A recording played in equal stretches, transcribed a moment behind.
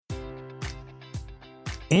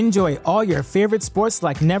Enjoy all your favorite sports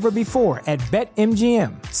like never before at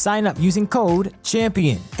BetMGM. Sign up using code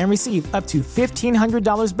CHAMPION and receive up to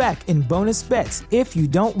 $1,500 back in bonus bets if you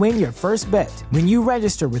don't win your first bet. When you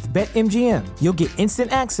register with BetMGM, you'll get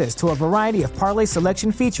instant access to a variety of parlay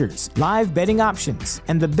selection features, live betting options,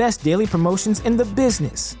 and the best daily promotions in the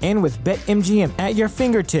business. And with BetMGM at your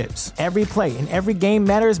fingertips, every play and every game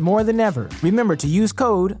matters more than ever. Remember to use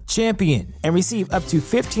code CHAMPION and receive up to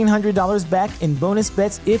 $1,500 back in bonus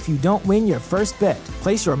bets if you don't win your first bet.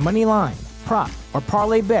 Place your money line, prop, or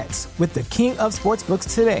parlay bets with the king of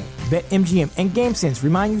sportsbooks today. BetMGM and GameSense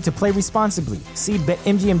remind you to play responsibly. See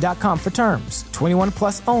BetMGM.com for terms. 21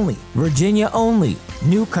 plus only. Virginia only.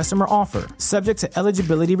 New customer offer. Subject to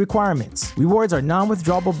eligibility requirements. Rewards are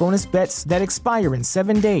non-withdrawable bonus bets that expire in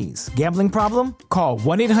 7 days. Gambling problem? Call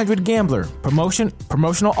 1-800-GAMBLER.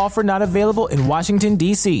 Promotional offer not available in Washington,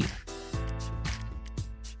 D.C.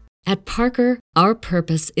 At Parker, our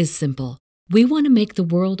purpose is simple. We want to make the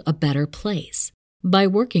world a better place by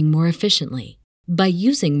working more efficiently, by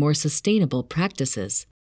using more sustainable practices,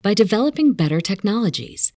 by developing better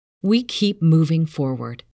technologies. We keep moving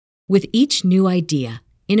forward. With each new idea,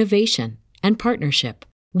 innovation, and partnership,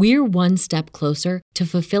 we're one step closer to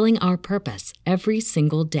fulfilling our purpose every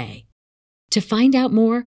single day. To find out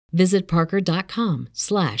more, visit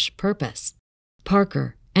parker.com/purpose.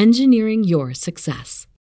 Parker, engineering your success.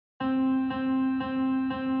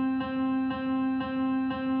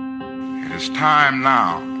 It is time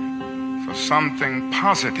now for something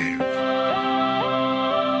positive.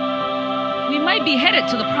 We might be headed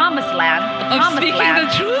to the promised land, speaking the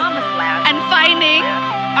truth and finding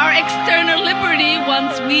our external liberty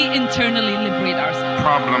once we internally liberate ourselves.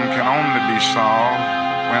 Problem can only be solved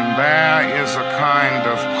when there is a kind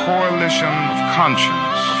of coalition of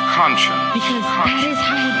conscience. Because that is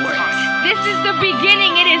how it works. This is the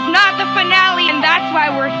beginning, it is not the finale, and that's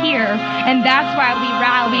why we're here, and that's why we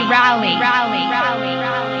rally.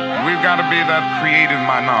 We've got to be that creative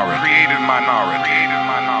minority.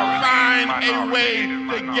 Find a way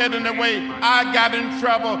to get in the way. I got in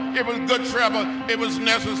trouble. It was good trouble. It was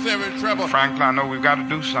necessary trouble. Frankly, I know we've got to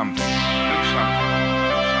do something.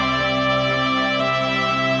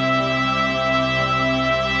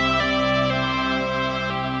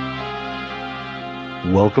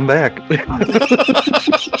 Welcome back.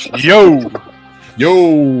 Yo.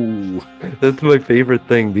 That's my favorite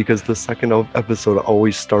thing because the second episode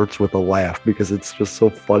always starts with a laugh because it's just so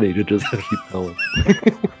funny to just keep telling.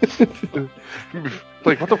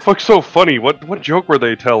 Like, what the fuck's so funny? What joke were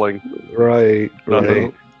they telling? Right.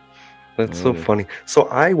 That's so funny. So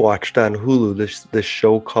I watched on Hulu this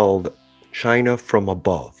show called China from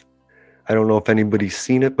Above. I don't know if anybody's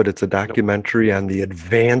seen it, but it's a documentary on the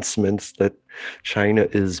advancements that China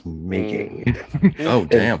is making. Oh,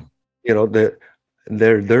 damn. And,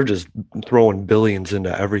 they're just throwing billions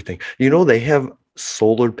into everything. They have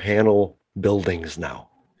solar panel buildings now.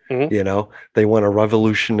 Mm-hmm. They want to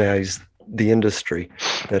revolutionize the industry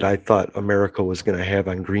that I thought America was going to have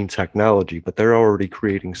on green technology, but they're already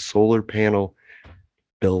creating solar panel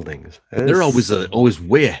buildings. They're always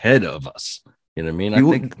way ahead of us. You know what I mean? I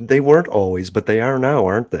think they weren't always, but they are now,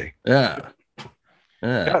 aren't they? Yeah.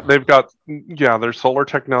 They've got their solar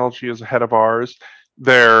technology is ahead of ours.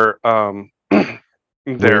 Their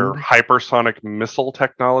hypersonic missile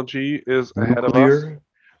technology is ahead of us.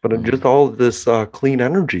 But just all of this clean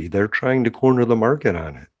energy, they're trying to corner the market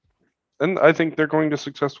on it. And I think they're going to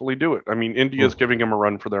successfully do it. I mean, India's giving them a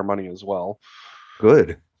run for their money as well.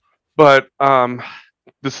 Good. But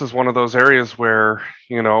this is one of those areas where,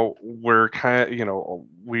 we're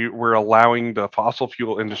we're allowing the fossil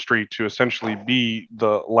fuel industry to essentially be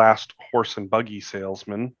the last horse and buggy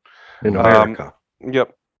salesman in America.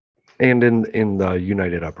 Yep. And in the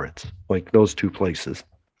United Emirates, like those two places.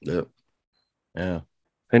 Yep. Yeah.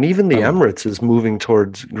 And even the Emirates is moving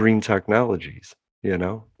towards green technologies,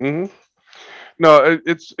 Mm-hmm. No,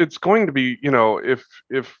 it's going to be, if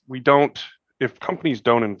companies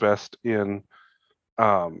don't invest in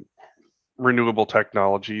renewable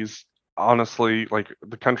technologies, honestly, like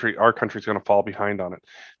our country's going to fall behind on it.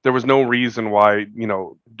 There was no reason why,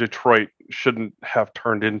 Detroit shouldn't have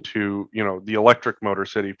turned into, the electric motor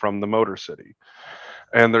city from the motor city.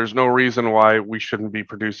 And there's no reason why we shouldn't be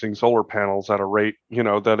producing solar panels at a rate,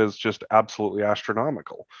 that is just absolutely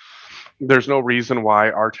astronomical. There's no reason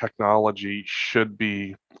why our technology should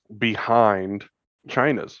be behind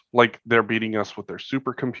China's. Like, they're beating us with their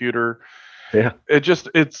supercomputer. Yeah.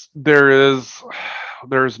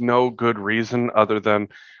 There's no good reason other than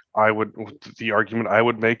the argument I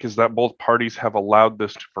would make is that both parties have allowed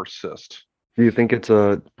this to persist. Do you think it's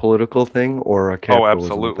a political thing or a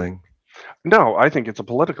capitalism thing? No, I think it's a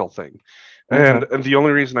political thing. And the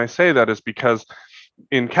only reason I say that is because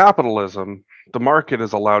in capitalism, the market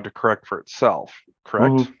is allowed to correct for itself,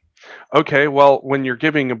 correct? Okay, well, when you're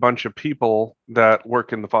giving a bunch of people that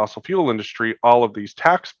work in the fossil fuel industry all of these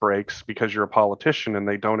tax breaks because you're a politician and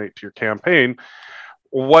they donate to your campaign,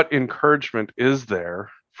 what encouragement is there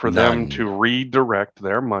for them to redirect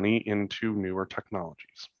their money into newer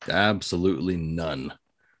technologies? Absolutely none.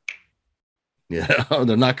 Yeah,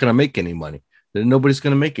 they're not going to make any money. Nobody's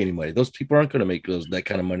going to make any money. Those people aren't going to make that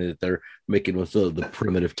kind of money that they're making with the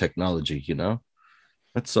primitive technology,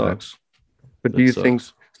 That sucks. But do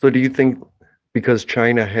you think because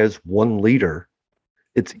China has one leader,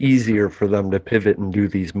 it's easier for them to pivot and do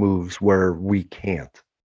these moves where we can't?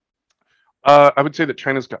 I would say that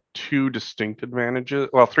China's got three distinct advantages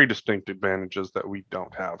that we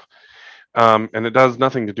don't have. And it has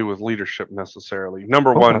nothing to do with leadership necessarily.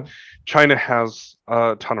 Number one, China has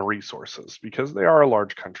a ton of resources because they are a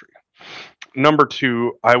large country. Number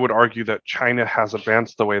two, I would argue that China has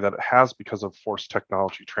advanced the way that it has because of forced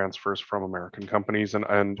technology transfers from American companies and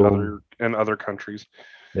other countries.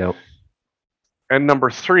 Yep. And number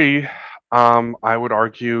three, I would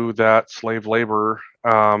argue that slave labor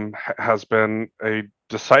has been a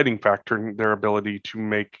deciding factor in their ability to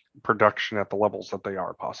make production at the levels that they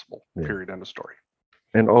are possible. Period. End of story.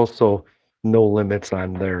 And also no limits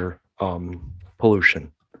on their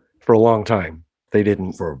pollution for a long time. They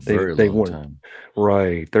didn't for a very long time.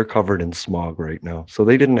 Right. They're covered in smog right now. So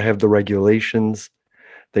they didn't have the regulations.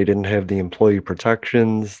 They didn't have the employee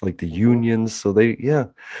protections like the unions. So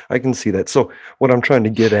I can see that. So what I'm trying to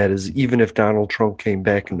get at is even if Donald Trump came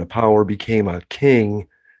back into power, became a king,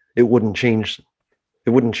 it wouldn't change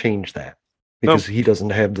that because he doesn't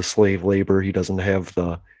have the slave labor. He doesn't have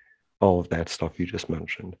all of that stuff you just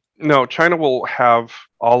mentioned. No, China will have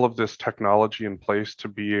all of this technology in place to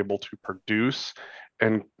be able to produce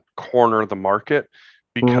and corner the market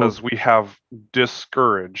because we have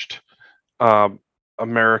discouraged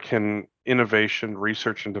American innovation,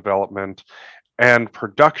 research and development, and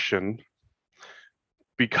production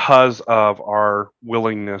because of our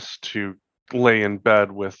willingness to lay in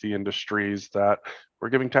bed with the industries that we're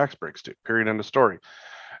giving tax breaks to. Period. End of story.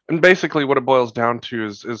 And basically what it boils down to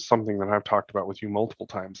is something that I've talked about with you multiple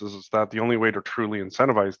times, is that the only way to truly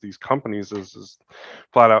incentivize these companies is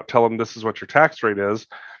flat out tell them this is what your tax rate is.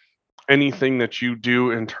 Anything that you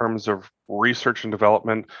do in terms of research and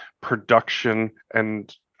development, production,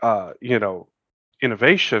 and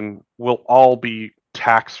innovation will all be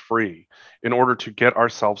tax-free in order to get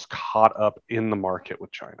ourselves caught up in the market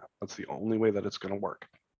with China. That's the only way that it's going to work.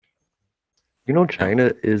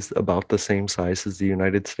 China is about the same size as the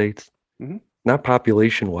United States, not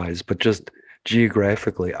population-wise, but just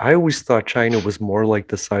geographically. I always thought China was more like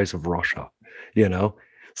the size of Russia,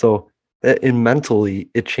 So mentally,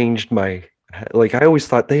 it changed I always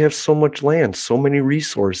thought they have so much land, so many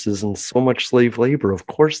resources, and so much slave labor. Of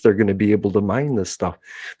course, they're going to be able to mine this stuff,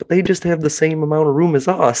 but they just have the same amount of room as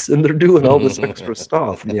us, and they're doing all this extra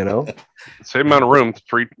stuff, Same amount of room,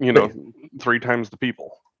 three times the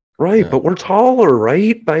people. Right, but we're taller,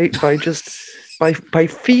 right? By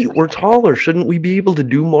feet, we're taller. Shouldn't we be able to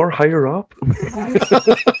do more higher up?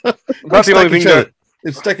 That's the only thing that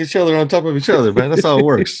it's stuck each other on top of each other, man. That's how it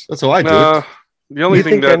works. That's how I do it. The only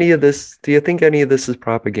thing do you think any of this is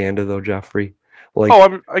propaganda, though, Jeffrey?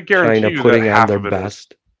 I guarantee China you putting that half on of their it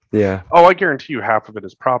best. Yeah. Oh, I guarantee you half of it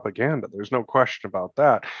is propaganda. There's no question about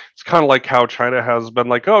that. It's kind of like how China has been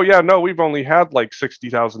like, oh, yeah, no, we've only had like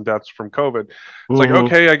 60,000 deaths from COVID. It's like,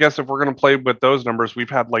 okay, I guess if we're going to play with those numbers, we've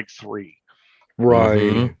had like 3.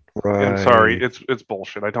 Right. Right. And sorry, it's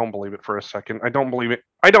bullshit. I don't believe it for a second. I don't believe it.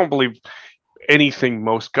 I don't believe anything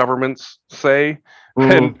most governments say.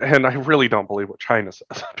 And I really don't believe what China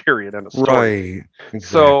says, period, end of story. Right. Exactly.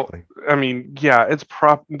 So, I mean, yeah,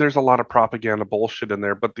 there's a lot of propaganda bullshit in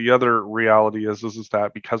there, but the other reality is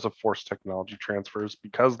that because of forced technology transfers,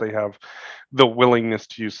 because they have the willingness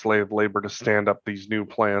to use slave labor to stand up these new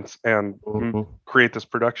plants and create this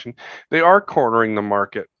production, they are cornering the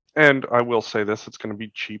market. And I will say this, it's going to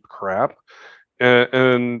be cheap crap.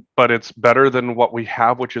 But it's better than what we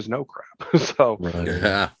have, which is no crap. So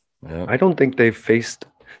yeah. I don't think they've faced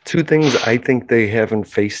two things I think they haven't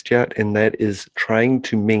faced yet, and that is trying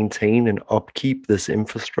to maintain and upkeep this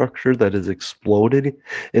infrastructure that has exploded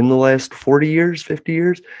in the last 40 years, 50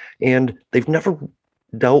 years, and they've never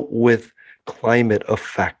dealt with climate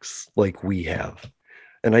effects like we have.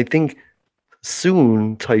 And I think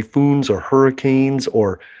soon typhoons or hurricanes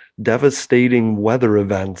or devastating weather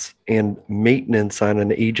events and maintenance on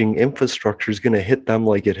an aging infrastructure is going to hit them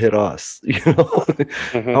like it hit us.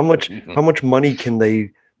 How much money can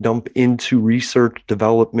they dump into research,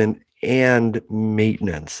 development, and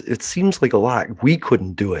maintenance. It seems like a lot. We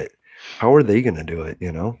couldn't do it. How are they going to do it,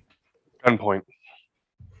 you know? Gunpoint.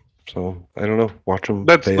 So I don't know. Watch them.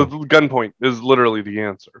 That's fail. the gunpoint is literally the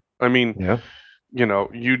answer. I mean, Yeah. you know,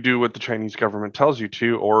 you do what the Chinese government tells you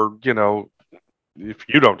to, or, you know, if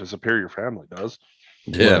you don't disappear, your family does.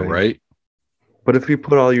 Yeah, right. But if you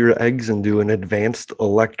put all your eggs into an advanced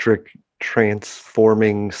electric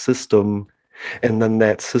transforming system, and then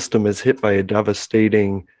that system is hit by a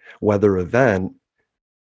devastating weather event,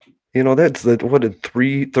 you know, that's what did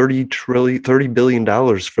 $30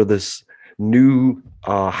 billion for this new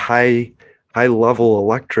high level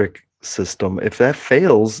electric system. If that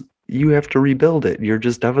fails, you have to rebuild it. You're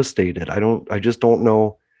just devastated. I just don't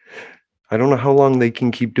know. I don't know how long they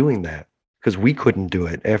can keep doing that, because we couldn't do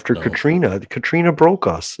it after Katrina. Katrina broke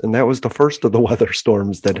us, and that was the first of the weather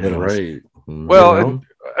storms that hit us. Right. Well, you know?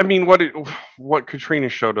 I mean, what Katrina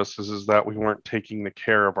showed us is that we weren't taking the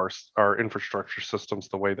care of our infrastructure systems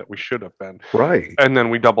the way that we should have been. Right. And then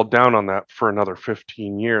we doubled down on that for another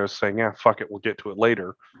 15 years, saying, "Yeah, fuck it, we'll get to it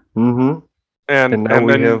later." Mm-hmm. And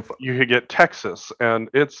then you get Texas and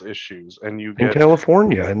its issues, and you get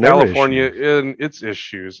California and its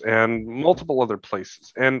issues, and multiple other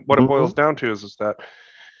places. And what it boils down to is that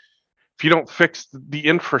if you don't fix the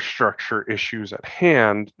infrastructure issues at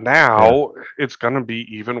hand now, it's going to be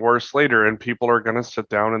even worse later, and people are going to sit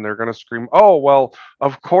down and they're going to scream, "Oh, well,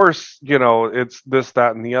 of course, you know, it's this,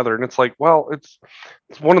 that, and the other." And it's like, well, it's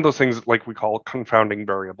one of those things like we call confounding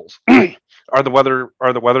variables. Are the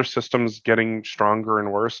weather systems getting stronger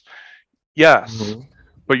and worse? Yes.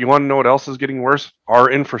 But you want to know what else is getting worse? Our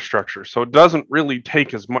infrastructure. So it doesn't really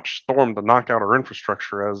take as much storm to knock out our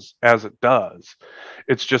infrastructure as it does.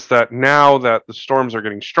 It's just that now that the storms are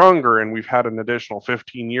getting stronger and we've had an additional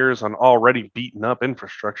 15 years on already beaten up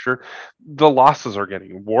infrastructure, the losses are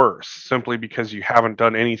getting worse simply because you haven't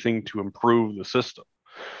done anything to improve the system.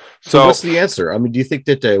 So what's the answer? I mean, do you think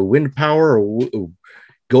that wind power or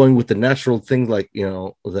going with the natural thing like, you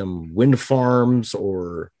know, them wind farms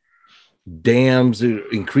or dams,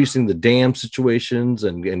 increasing the dam situations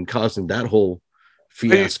and causing that whole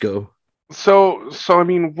fiasco? So I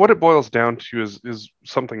mean, what it boils down to is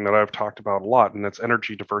something that I've talked about a lot, and that's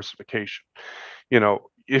energy diversification. You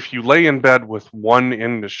know, if you lay in bed with one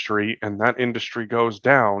industry and that industry goes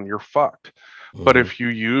down, you're fucked. But if you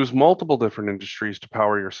use multiple different industries to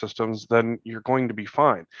power your systems, then you're going to be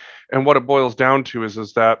fine. And what it boils down to is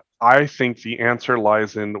that I think the answer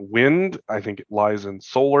lies in wind. I think it lies in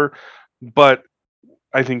solar. But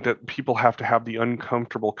I think that people have to have the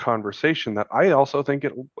uncomfortable conversation that I also think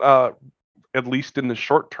at least in the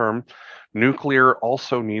short term, nuclear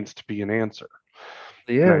also needs to be an answer.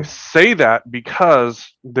 Yeah. And I say that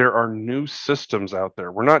because there are new systems out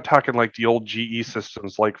there. We're not talking like the old GE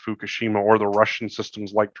systems like Fukushima or the Russian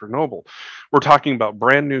systems like Chernobyl. We're talking about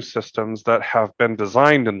brand new systems that have been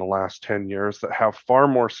designed in the last 10 years that have far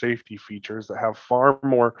more safety features, that have far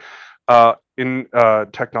more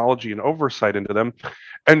technology and oversight into them,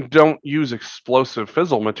 and don't use explosive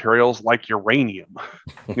fissile materials like uranium.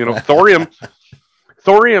 You know, thorium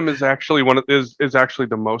is actually is actually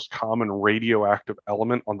the most common radioactive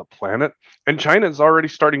element on the planet, and China is already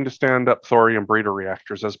starting to stand up thorium breeder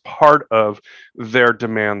reactors as part of their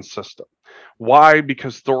demand system. Why?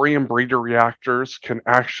 Because thorium breeder reactors can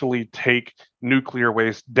actually take nuclear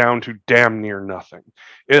waste down to damn near nothing,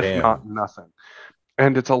 if not nothing.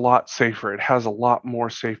 And it's a lot safer. It has a lot more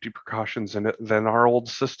safety precautions in it than our old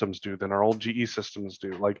systems do, than our old GE systems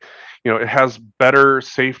do. Like, you know, it has better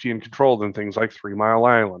safety and control than things like 3 Mile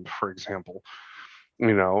Island, for example.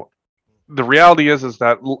 You know, the reality is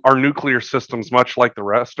that our nuclear systems, much like the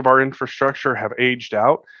rest of our infrastructure, have aged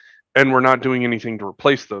out, and we're not doing anything to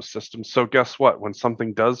replace those systems. So guess what? When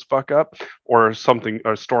something does fuck up or a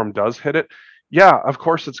storm does hit it, yeah, of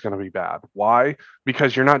course it's going to be bad. Why?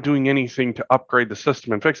 Because you're not doing anything to upgrade the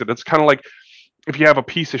system and fix it. It's kind of like if you have a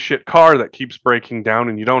piece of shit car that keeps breaking down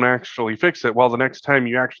and you don't actually fix it, well, the next time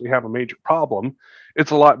you actually have a major problem,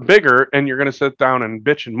 it's a lot bigger and you're going to sit down and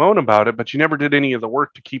bitch and moan about it, but you never did any of the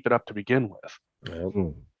work to keep it up to begin with.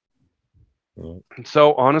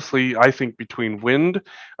 So honestly, I think between wind,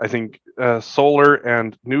 I think solar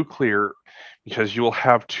and nuclear, because you will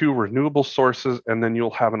have two renewable sources and then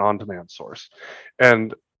you'll have an on-demand source.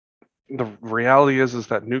 And the reality is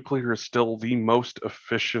that nuclear is still the most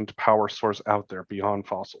efficient power source out there beyond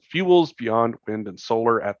fossil fuels, beyond wind and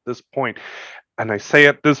solar at this point. And I say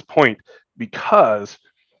at this point because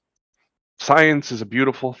Science is a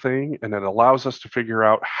beautiful thing, and it allows us to figure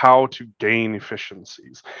out how to gain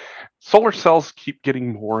efficiencies. Solar cells keep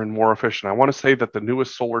getting more and more efficient. I want to say that the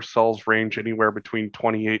newest solar cells range anywhere between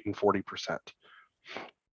 28 and 40%.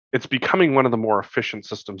 It's becoming one of the more efficient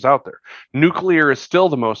systems out there. Nuclear is still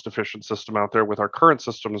the most efficient system out there, with our current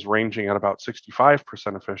systems ranging at about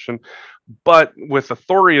 65% efficient. But with the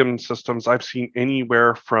thorium systems, I've seen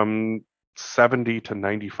anywhere from 70 to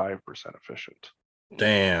 95% efficient.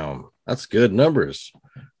 Damn, that's good numbers.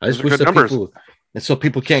 I just wish good that numbers. people, and so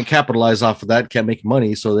people can't capitalize off of that, can't make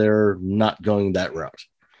money, so they're not going that route.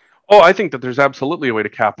 Oh, I think that there's absolutely a way to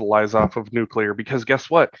capitalize off of nuclear, because guess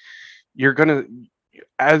what? You're gonna,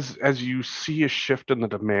 as you see a shift in the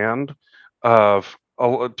demand of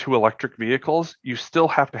to electric vehicles, you still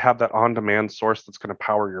have to have that on-demand source that's going to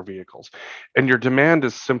power your vehicles, and your demand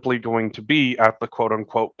is simply going to be at the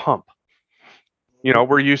quote-unquote pump. You know,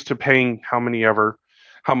 we're used to paying how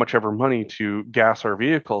much ever money to gas our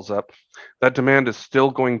vehicles up. That demand is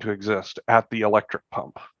still going to exist at the electric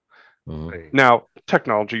pump. Mm-hmm. Now,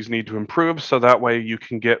 technologies need to improve so that way you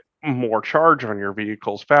can get more charge on your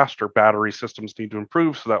vehicles faster. Battery systems need to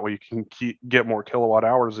improve so that way you can get more kilowatt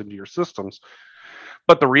hours into your systems.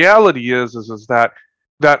 But the reality is that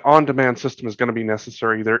on-demand system is going to be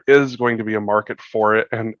necessary. There is going to be a market for it,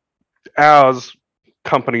 and as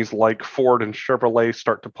companies like Ford and Chevrolet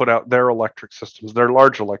start to put out their electric systems, their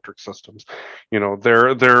large electric systems, you know,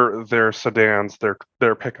 their sedans,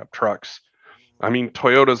 their pickup trucks. I mean,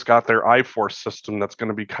 Toyota's got their iForce system that's going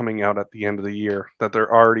to be coming out at the end of the year that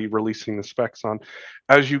they're already releasing the specs on.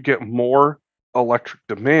 As you get more electric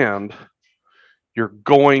demand, you're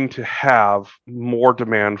going to have more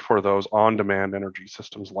demand for those on-demand energy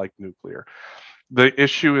systems like nuclear. The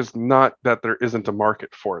issue is not that there isn't a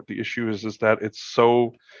market for it. The issue is that it's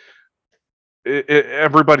so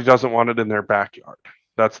everybody doesn't want it in their backyard.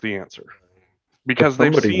 That's the answer. Because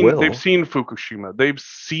they've seen Fukushima, they've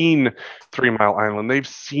seen 3 Mile Island, they've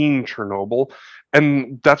seen Chernobyl,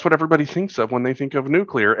 and that's what everybody thinks of when they think of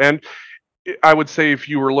nuclear. And I would say if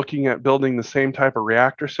you were looking at building the same type of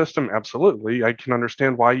reactor system, absolutely, I can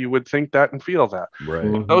understand why you would think that and feel that. Right.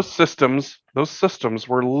 Mm-hmm. Those systems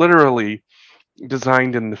were literally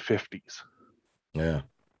designed in the 50s. Yeah.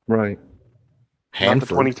 Right.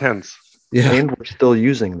 Hanford. Not the 2010s. Yeah. And we're still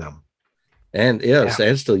using them. And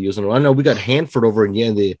and still using them. I know we got Hanford over on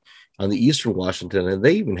the Eastern Washington, and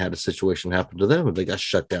they even had a situation happen to them and they got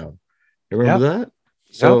shut down. You remember that?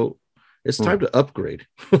 So it's time to upgrade.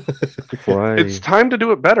 Right. It's time to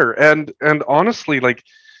do it better. And honestly, like,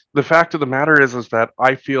 the fact of the matter is that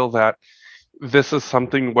I feel that this is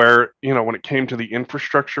something where, you know, when it came to the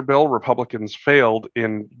infrastructure bill, Republicans failed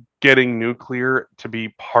in getting nuclear to be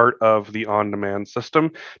part of the on-demand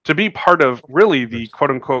system, to be part of really the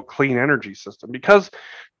quote-unquote clean energy system. Because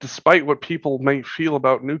despite what people may feel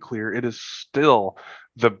about nuclear, it is still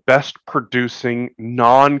the best producing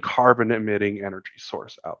non-carbon emitting energy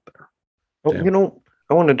source out there. Well, you know,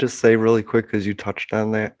 I want to just say really quick, because you touched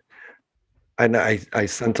on that. And I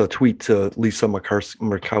sent a tweet to Lisa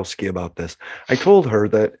Murkowski about this. I told her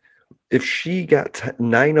that if she got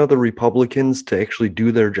 9 other Republicans to actually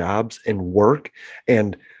do their jobs and work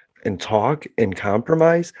and talk and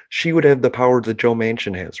compromise, she would have the power that Joe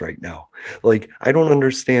Manchin has right now. Like, I don't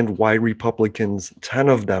understand why Republicans, 10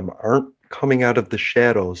 of them, aren't coming out of the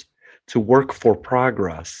shadows to work for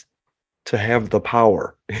progress, to have the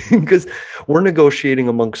power, because we're negotiating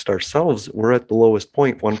amongst ourselves. We're at the lowest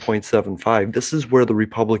point, 1.75. This is where the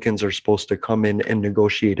Republicans are supposed to come in and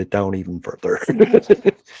negotiate it down even further.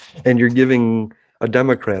 And you're giving a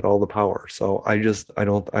Democrat all the power. So I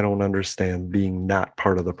don't understand being not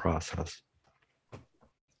part of the process.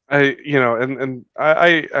 I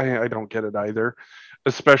don't get it either,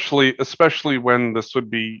 especially when this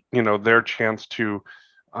would be, you know, their chance to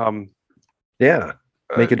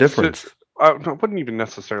make a difference. I wouldn't even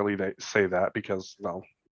necessarily say that, because, well,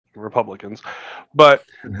 Republicans, but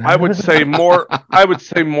I would say more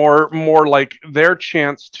like their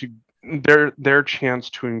chance to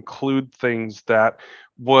include things that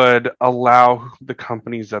would allow the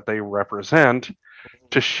companies that they represent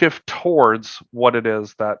to shift towards what it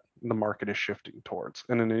is that the market is shifting towards,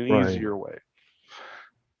 and in an easier way.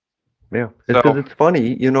 Yeah, it's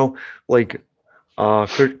funny, you know, like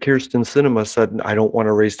Kirsten Sinema said, I don't want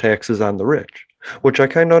to raise taxes on the rich, which I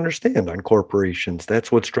kind of understand on corporations.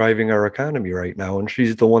 That's what's driving our economy right now. And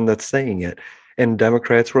she's the one that's saying it. And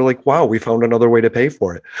Democrats were like, wow, we found another way to pay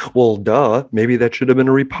for it. Well, duh, maybe that should have been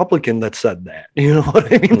a Republican that said that. You know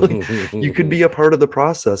what I mean? Like, you could be a part of the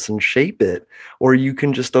process and shape it, or you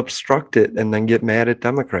can just obstruct it and then get mad at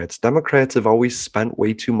Democrats. Democrats have always spent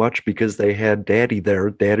way too much because they had daddy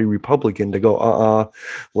Republican to go,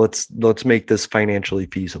 let's make this financially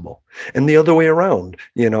feasible. And the other way around,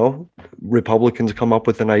 Republicans come up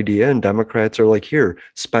with an idea and Democrats are like, here,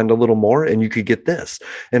 spend a little more and you could get this.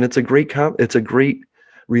 And it's a great great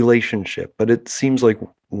relationship, but it seems like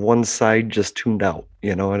one side just tuned out.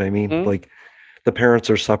 You know what I mean? Mm-hmm. Like the parents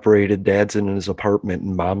are separated, dad's in his apartment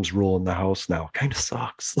and mom's ruling the house now. Kind of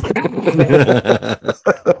sucks.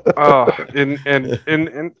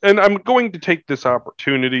 And I'm going to take this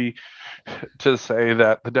opportunity to say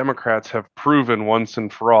that the Democrats have proven once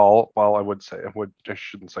and for all, well, I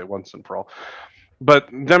shouldn't say once and for all,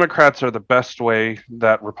 but Democrats are the best way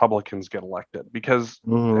that Republicans get elected because,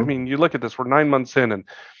 I mean, you look at this, we're 9 months in and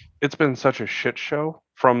it's been such a shit show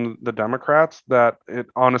from the Democrats that it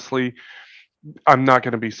honestly, I'm not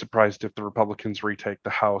going to be surprised if the Republicans retake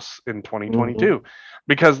the House in 2022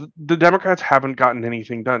 because the Democrats haven't gotten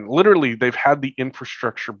anything done. Literally, they've had the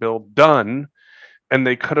infrastructure bill done and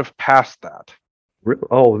they could have passed that.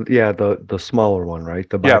 Oh yeah, the smaller one, right?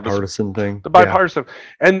 The bipartisan thing. The bipartisan,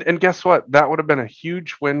 and guess what? That would have been a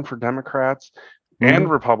huge win for Democrats and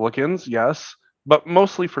Republicans, yes, but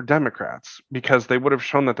mostly for Democrats because they would have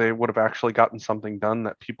shown that they would have actually gotten something done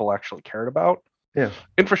that people actually cared about. Yeah,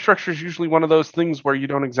 infrastructure is usually one of those things where you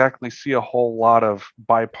don't exactly see a whole lot of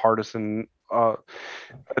bipartisan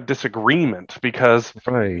disagreement because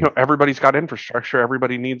everybody's got infrastructure,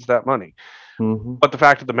 everybody needs that money. But the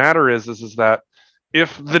fact of the matter is that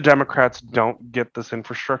if the Democrats don't get this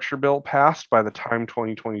infrastructure bill passed by the time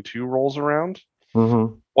 2022 rolls around,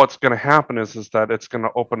 what's going to happen is that it's going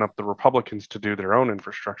to open up the Republicans to do their own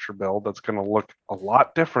infrastructure bill that's going to look a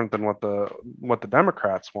lot different than what the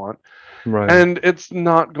Democrats want, and it's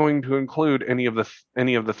not going to include any of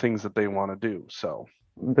the things that they want to do. So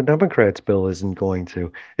the Democrats' bill isn't going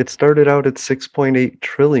to. It started out at 6.8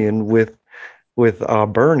 trillion with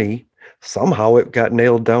Bernie. Somehow it got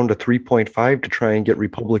nailed down to 3.5 to try and get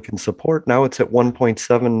Republican support. Now it's at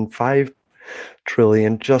 1.75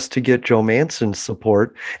 trillion just to get Joe Manchin's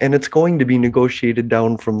support. And it's going to be negotiated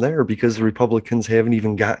down from there because the Republicans haven't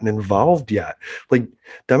even gotten involved yet. Like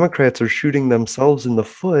Democrats are shooting themselves in the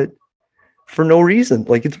foot for no reason.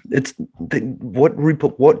 Like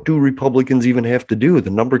what do Republicans even have to do?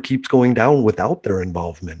 The number keeps going down without their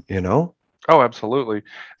involvement, Oh, absolutely.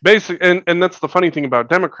 And that's the funny thing about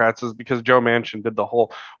Democrats is because Joe Manchin did the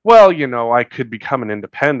whole, I could become an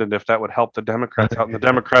independent if that would help the Democrats out. And the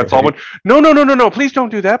Democrats all went, no, please don't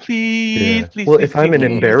do that. Please. Well, if I'm an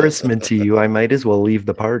embarrassment to you, I might as well leave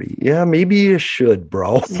the party. Yeah, maybe you should,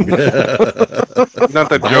 bro. Not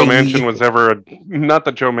that Joe Manchin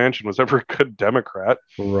was ever a good Democrat.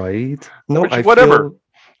 Right. No, whatever.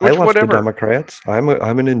 I left the Democrats. I'm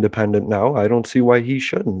an independent now. I don't see why he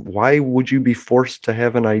shouldn't. Why would you be forced to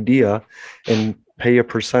have an idea and pay a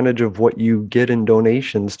percentage of what you get in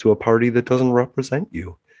donations to a party that doesn't represent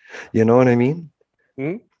you? You know what I mean?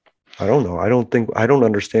 I don't know. I don't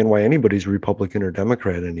understand why anybody's Republican or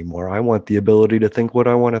Democrat anymore. I want the ability to think what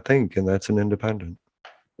I want to think, and that's an independent.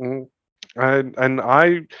 And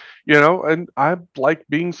I like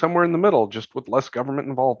being somewhere in the middle, just with less government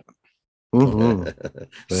involvement.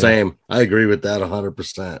 Same. I agree with that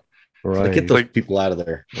 100%. Right. Get those people out of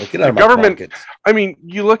there. Get out of my government. Pockets. I mean,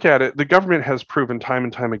 you look at it. The government has proven time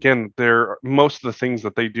and time again. Most of the things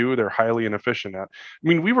that they do, they're highly inefficient at. I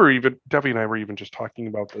mean, Debbie and I were even just talking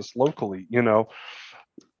about this locally.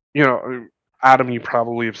 Adam, you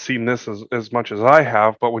probably have seen this as much as I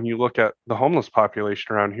have, but when you look at the homeless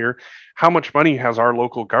population around here, how much money has our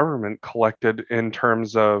local government collected in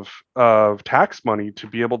terms of tax money to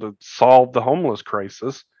be able to solve the homeless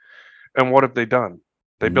crisis? And what have they done?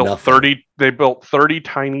 They built 30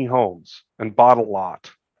 tiny homes and bought a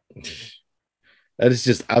lot. That is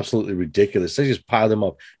just absolutely ridiculous. They just pile them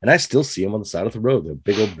up, and I still see them on the side of the road.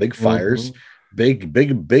 They're big fires,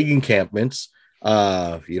 big encampments.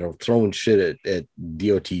 Throwing shit at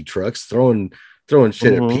DOT trucks, throwing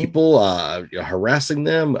shit at people, harassing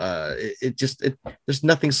them. There's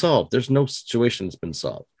nothing solved. There's no situation that's been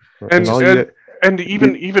solved. And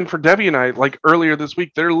even for Debbie and I, like earlier this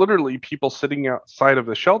week, there are literally people sitting outside of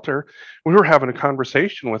the shelter. We were having a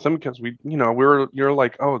conversation with them because you're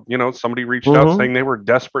like, somebody reached out saying they were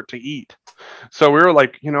desperate to eat. So we were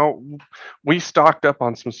like, we stocked up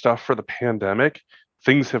on some stuff for the pandemic.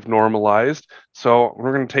 Things have normalized, so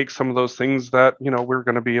we're going to take some of those things that we're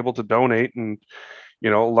going to be able to donate, and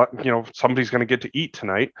somebody's going to get to eat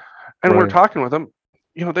tonight, And we're talking with them.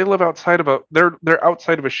 They live outside of they're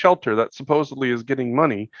outside of a shelter that supposedly is getting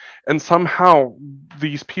money, and somehow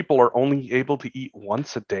these people are only able to eat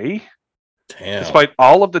once a day. Damn. Despite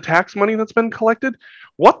all of the tax money that's been collected.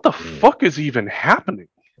 What the fuck is even happening?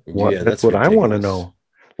 That's what ridiculous. I want to know.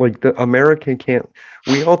 Like, the American can't.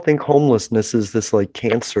 We all think homelessness is this like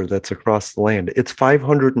cancer that's across the land. It's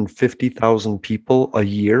 550,000 people a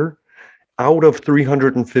year out of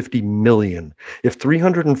 350 million. If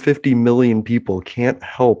 350 million people can't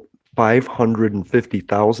help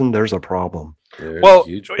 550,000, there's a problem. Well,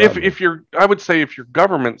 I would say if your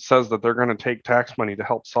government says that they're going to take tax money to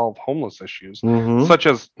help solve homeless issues, such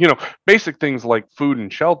as, basic things like food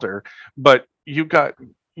and shelter, but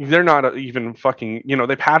they're not even fucking,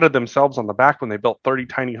 they patted themselves on the back when they built 30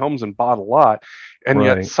 tiny homes and bought a lot. And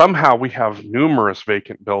yet somehow we have numerous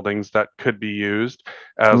vacant buildings that could be used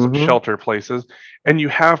as shelter places. And you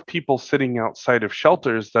have people sitting outside of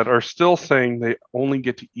shelters that are still saying they only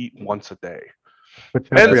get to eat once a day. But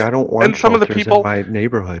I don't want some of the people in my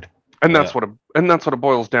neighborhood. And that's what it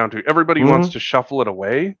boils down to. Everybody wants to shuffle it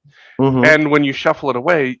away. And when you shuffle it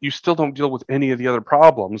away, you still don't deal with any of the other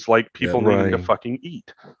problems, like people needing to fucking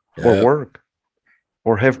eat. Or work.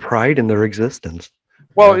 Or have pride in their existence.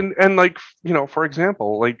 Well, and like, for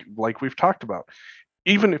example, like we've talked about,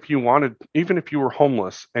 even if you were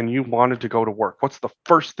homeless and you wanted to go to work, what's the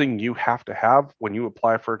first thing you have to have when you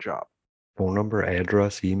apply for a job? Phone number,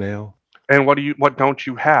 address, email. And what don't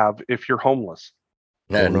you have if you're homeless?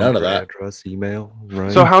 Yeah, none of that. Address, email.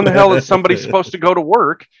 Right. So how in the hell is somebody supposed to go to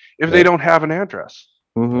work if they don't have an address?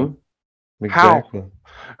 Exactly. How?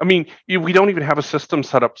 I mean, we don't even have a system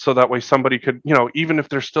set up so that way somebody could, even if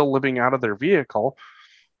they're still living out of their vehicle,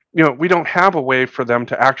 we don't have a way for them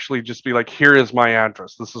to actually just be like, here is my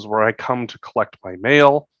address. This is where I come to collect my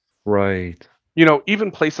mail. Right.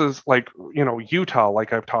 Even places like, Utah,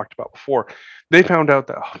 like I've talked about before, they found out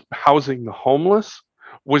that housing the homeless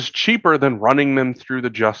was cheaper than running them through the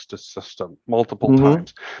justice system multiple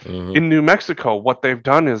times. In New Mexico, what they've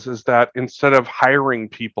done is that instead of hiring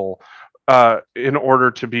people in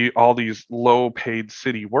order to be all these low-paid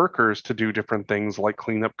city workers to do different things like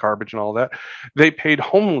clean up garbage and all that, they paid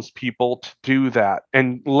homeless people to do that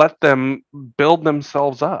and let them build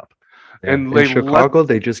themselves up. Yeah. And in Chicago,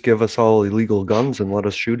 they just give us all illegal guns and let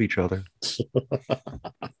us shoot each other.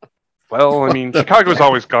 Well, I mean, Chicago's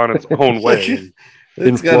always gone its own way.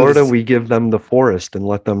 In Florida, we give them the forest and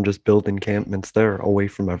let them just build encampments there away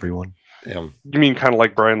from everyone. Damn. You mean kind of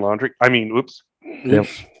like Brian Laundrie? I mean, oops. Yep.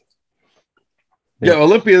 Yeah,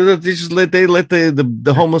 Olympia, they just let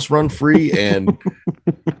the homeless run free, and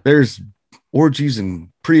there's orgies and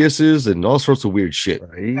Priuses and all sorts of weird shit.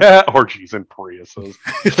 Right? Orgies and Priuses.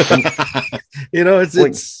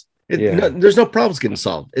 There's no problems getting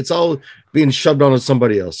solved. It's all being shoved onto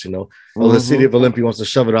somebody else. The city of Olympia wants to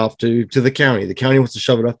shove it off to the county. The county wants to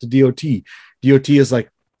shove it off to DOT. DOT is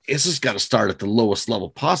like, it's just got to start at the lowest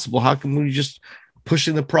level possible. How come we just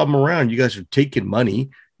pushing the problem around? You guys are taking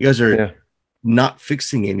money. You guys are not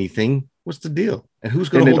fixing anything. What's the deal? And who's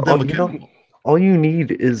going to hold them accountable? All you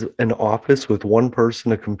need is an office with one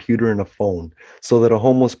person, a computer, and a phone, so that a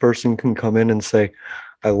homeless person can come in and say,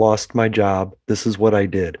 I lost my job. This is what I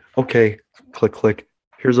did. Okay, click.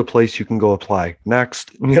 Here's a place you can go apply.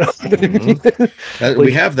 Next. We have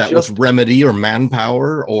that with Remedy or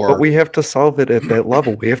Manpower, but we have to solve it at that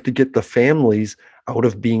level. We have to get the families out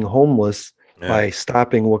of being homeless by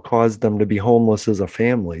stopping what caused them to be homeless as a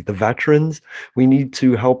family. The veterans, we need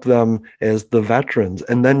to help them as the veterans.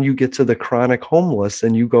 And then you get to the chronic homeless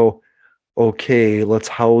and you go, okay, let's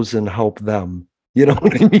house and help them. You know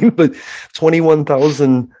what I mean? But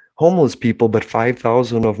 21,000 homeless people, but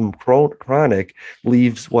 5,000 of them chronic,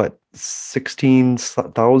 leaves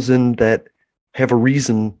 16,000 that have a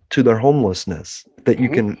reason to their homelessness that you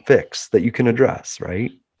can fix, that you can address,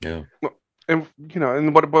 right? Yeah. And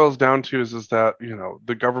and what it boils down to is that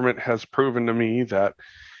the government has proven to me that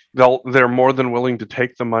they're more than willing to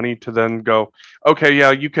take the money to then go, okay,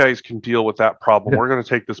 yeah, you guys can deal with that problem. We're going to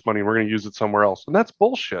take this money and we're going to use it somewhere else. And that's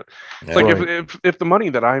bullshit. It's like if the money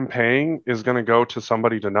that I'm paying is going to go to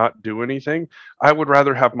somebody to not do anything, I would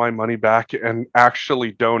rather have my money back and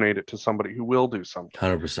actually donate it to somebody who will do something.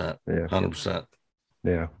 100%. Yeah. 100%.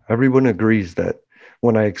 Yeah. Everyone agrees that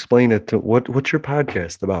when I explain it to what's your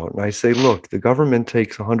podcast about? And I say, look, the government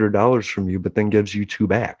takes $100 from you, but then gives you $2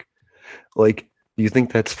 back. Like, do you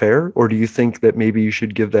think that's fair? Or do you think that maybe you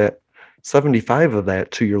should give that 75 of that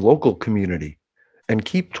to your local community and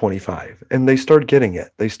keep 25. And they start getting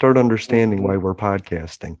it. They start understanding why we're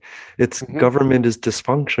podcasting. It's government is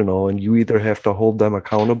dysfunctional, and you either have to hold them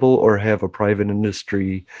accountable or have a private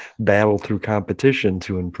industry battle through competition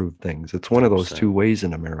to improve things. It's one of those two ways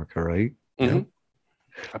in America, right? Mm-hmm.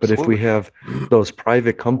 But if we have those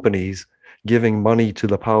private companies giving money to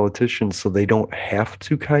the politicians so they don't have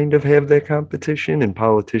to kind of have that competition, and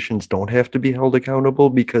politicians don't have to be held accountable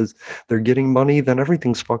because they're getting money, then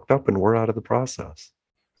everything's fucked up and we're out of the process.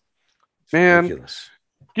 Man, can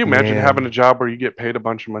you imagine having a job where you get paid a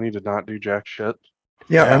bunch of money to not do jack shit?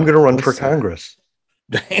 Yeah, I'm going to run for Congress.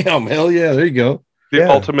 Damn, hell yeah, there you go. The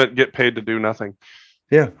ultimate get paid to do nothing.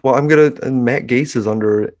 Yeah, well, Matt Gaetz is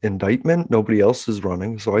under indictment. Nobody else is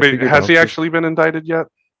running. So has he actually been indicted yet?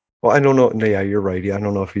 Well, I don't know. Yeah, you're right. Yeah, I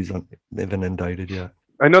don't know if he's been indicted yet.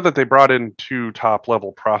 I know that they brought in 2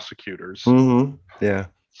 top-level prosecutors. Mm-hmm. Yeah.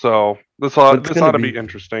 So this ought to be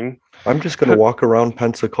interesting. I'm just going to walk around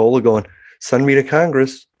Pensacola going, send me to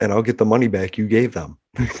Congress and I'll get the money back you gave them.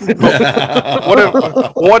 What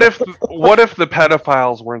if the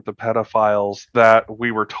pedophiles weren't the pedophiles that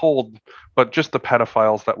we were told, but just the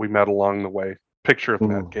pedophiles that we met along the way? Picture of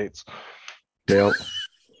Matt Gaetz. Yeah.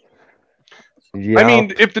 I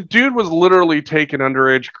mean, if the dude was literally taking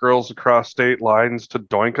underage girls across state lines to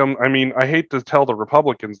doink them, I mean, I hate to tell the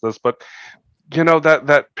Republicans this, but you know,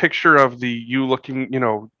 that picture of you looking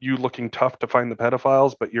tough to find the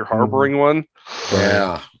pedophiles, but you're harboring one.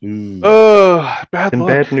 Yeah.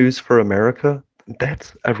 Bad news for America.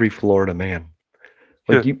 That's every Florida man.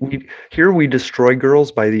 Like we destroy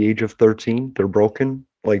girls by the age of 13. They're broken,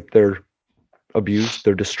 like they're abused,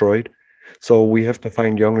 they're destroyed. So we have to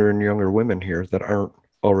find younger and younger women here that aren't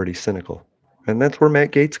already cynical. And that's where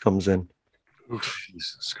Matt Gaetz comes in.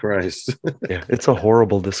 Jesus Christ. Yeah, it's a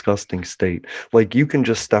horrible, disgusting state. Like you can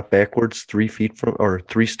just step backwards 3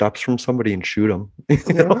 steps from somebody and shoot them.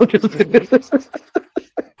 You know?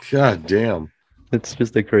 God damn. It's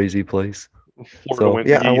just a crazy place.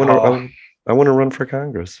 Florida so, I want to run for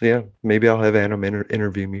Congress. Yeah, maybe I'll have Adam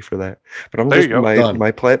interview me for that. But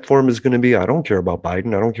my platform is going to be, I don't care about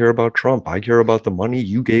Biden. I don't care about Trump. I care about the money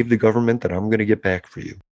you gave the government that I'm going to get back for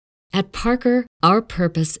you. At Parker, our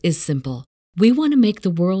purpose is simple. We want to make the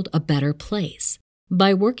world a better place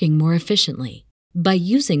by working more efficiently, by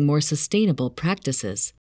using more sustainable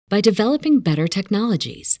practices, by developing better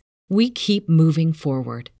technologies. We keep moving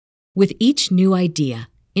forward. With each new idea,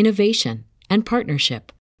 innovation, and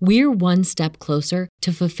partnership, we're one step closer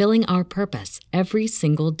to fulfilling our purpose every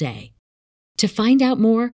single day. To find out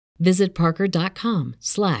more, visit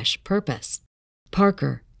parker.com/purpose.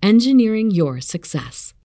 Parker, engineering your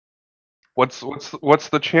success. What's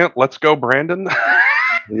the chant? Let's go, Brandon.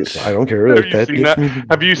 I don't care.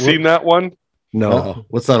 Have you seen that one? No. Uh-oh.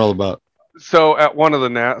 What's that all about? So at one of the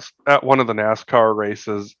NASCAR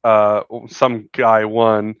races, some guy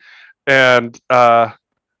won, and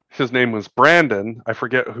his name was Brandon. I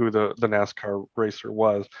forget who the NASCAR racer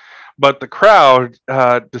was, but the crowd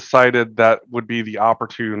decided that would be the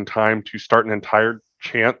opportune time to start an entire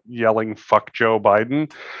chant yelling "fuck Joe Biden."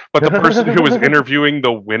 But the person who was interviewing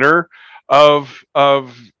the winner of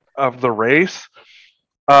the race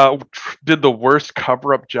did the worst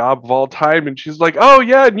cover-up job of all time, and she's like, "Oh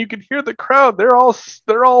yeah," and you can hear the crowd. They're all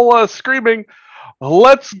screaming,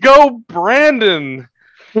 "Let's go, Brandon!"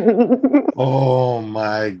 Oh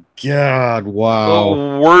my God! Wow,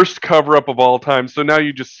 the worst cover-up of all time. So now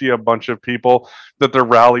you just see a bunch of people that their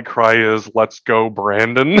rally cry is "Let's go,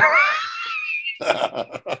 Brandon."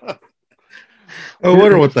 I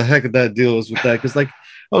wonder what the heck that deal is with that, because like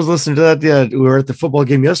I was listening to that. Yeah, we were at the football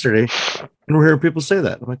game yesterday, and we're hearing people say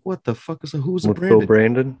that. I'm like, what the fuck is that? Who's Brandon?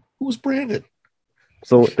 Brandon? Who's Brandon?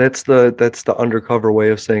 So that's the undercover way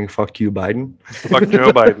of saying "fuck you, Biden." Fuck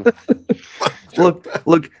Joe Biden.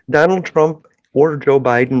 Look, Donald Trump or Joe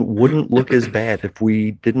Biden wouldn't look as bad if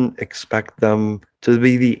we didn't expect them to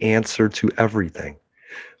be the answer to everything.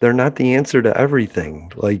 They're not the answer to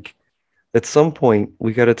everything. Like, at some point,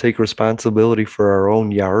 we got to take responsibility for our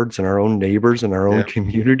own yards and our own neighbors and our own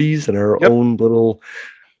communities and our own little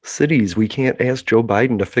cities. We can't ask Joe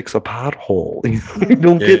Biden to fix a pothole.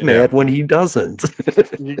 Don't get mad when he doesn't.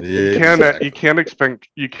 You can't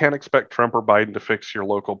expect Trump or Biden to fix your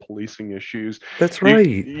local policing issues. That's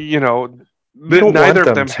right. Neither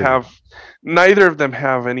of them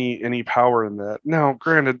have any power in that. Now,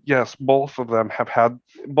 granted, yes, both of them had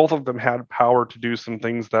power to do some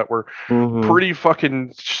things that were pretty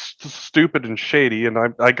fucking stupid and shady,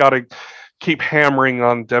 and I gotta keep hammering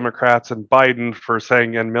on Democrats and Biden for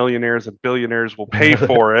saying, and millionaires and billionaires will pay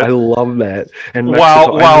for it. I love that. And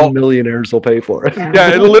while millionaires will pay for it.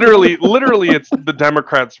 Yeah, literally, it's the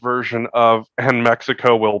Democrats' version of "and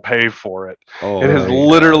Mexico will pay for it." It has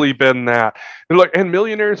literally been that. And look, and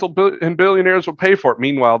millionaires and billionaires will pay for it.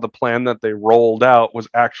 Meanwhile, the plan that they rolled out was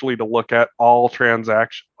actually to look at all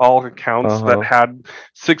accounts that had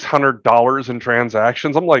 $600 in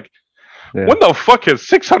transactions. I'm like, when the fuck has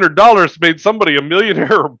 $600 made somebody a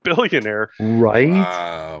millionaire or billionaire? Right?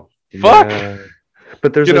 Fuck. Yeah.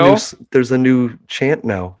 But there's a new chant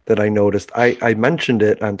now that I noticed. I mentioned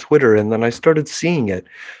it on Twitter, and then I started seeing it,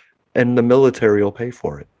 and the military will pay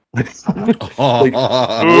for it. Like,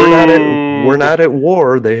 we're not at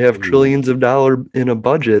war. They have trillions of dollars in a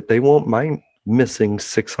budget. They won't mind missing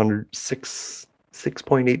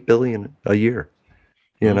 6.8 billion a year.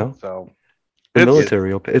 You know, so the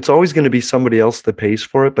military will pay. It's always going to be somebody else that pays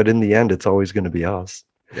for it, but in the end, it's always going to be us.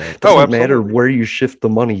 Yeah, it doesn't matter where you shift the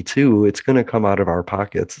money to; it's going to come out of our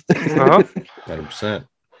pockets. 100%.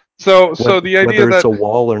 So the idea whether that it's a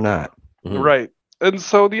wall or not, right? And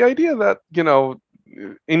so the idea that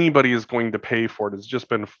anybody is going to pay for it has just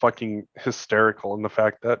been fucking hysterical. And the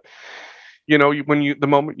fact that the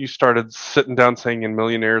moment you started sitting down saying, and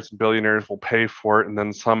millionaires and billionaires will pay for it, and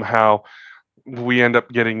then somehow we end up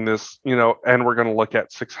getting this, and we're going to look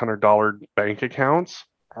at $600 bank accounts.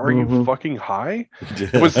 Are you fucking high?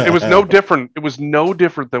 It was no different. It was no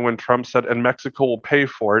different than when Trump said, and Mexico will pay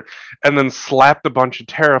for it, and then slapped a bunch of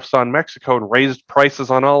tariffs on Mexico and raised prices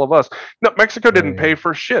on all of us. No, Mexico didn't pay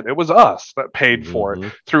for shit. It was us that paid for it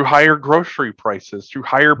through higher grocery prices, through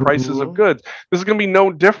higher prices of goods. This is going to be no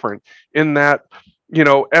different in that,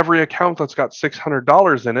 every account that's got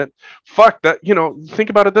 $600 in it, fuck that, think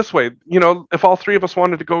about it this way. If all three of us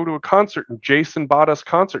wanted to go to a concert and Jason bought us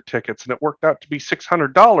concert tickets and it worked out to be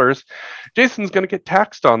 $600, Jason's going to get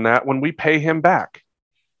taxed on that when we pay him back.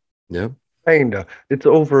 Yep. Kinda. It's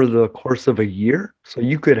over the course of a year. So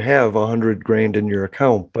you could have $100,000 in your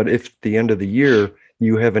account, but if at the end of the year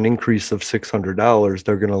you have an increase of $600,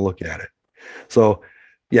 they're going to look at it. So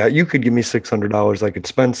yeah, you could give me $600. I could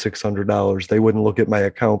spend $600. They wouldn't look at my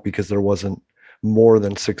account because there wasn't more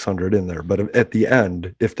than 600 in there. But at the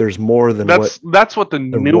end, if there's more than that's what the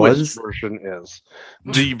newest version is.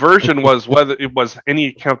 The version was whether it was any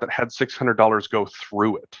account that had $600 go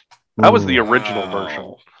through it. That was the original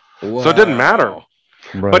version. Wow. So it didn't matter.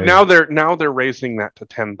 Right. But now they're raising that to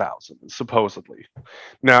 10,000 supposedly.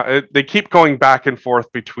 Now they keep going back and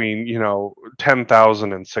forth between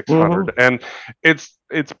 10,000 and 600, and it's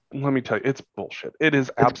let me tell you, it's bullshit. It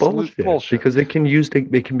is absolute bullshit because it can be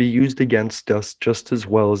used against us just as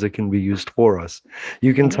well as it can be used for us.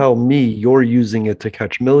 You can tell me you're using it to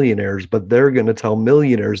catch millionaires, but they're going to tell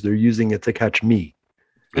millionaires they're using it to catch me.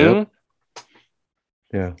 Yep.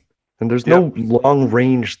 Yeah. And there's no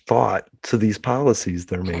long-range thought to these policies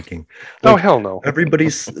they're making. Oh, hell no. Everybody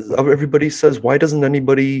says, why doesn't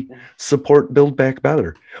anybody support Build Back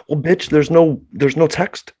Better? Well, bitch, there's no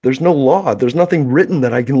text. There's no law. There's nothing written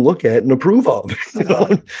that I can look at and approve of.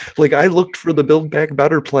 Like I looked for the Build Back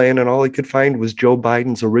Better plan and all I could find was Joe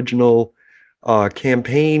Biden's original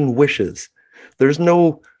campaign wishes. There's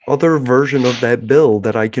no other version of that bill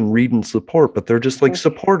that I can read and support, but they're just like,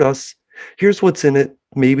 support us. Here's what's in it.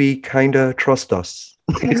 Maybe kind of trust us.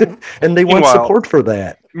 And they want support for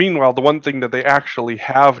that. Meanwhile, the one thing that they actually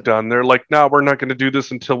have done, they're like, no, we're not going to do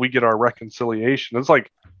this until we get our reconciliation. It's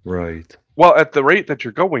like, right. Well, at the rate that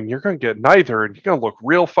you're going to get neither, and you're going to look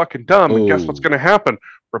real fucking dumb. And guess what's going to happen?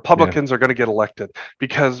 Republicans are going to get elected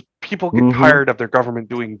because people get tired of their government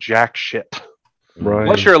doing jack shit. Right.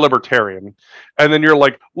 Unless you're a libertarian. And then you're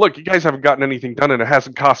like, look, you guys haven't gotten anything done and it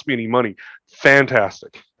hasn't cost me any money.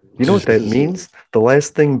 Fantastic. You know what that means? The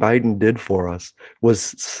last thing Biden did for us was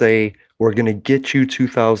say, we're going to get you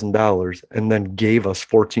 $2,000 and then gave us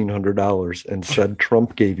 $1,400 and said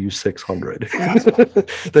Trump gave you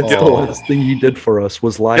 $600. That's the last thing he did for us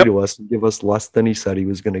was lie to us and give us less than he said he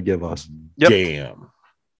was going to give us. Damn.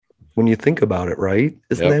 When you think about it, right?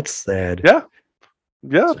 Isn't that sad? Yeah.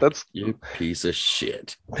 Yeah, that's you piece of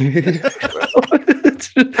shit. I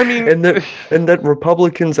mean, and that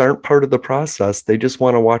Republicans aren't part of the process. They just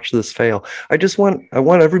want to watch this fail. I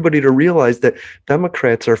want everybody to realize that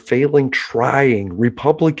Democrats are failing trying.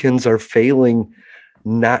 Republicans are failing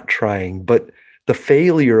not trying. But the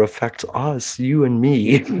failure affects us, you and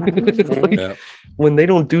me. When they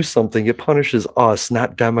don't do something, it punishes us,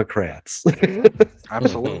 not Democrats.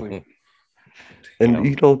 Absolutely.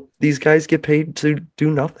 And these guys get paid to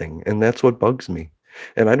do nothing, and that's what bugs me.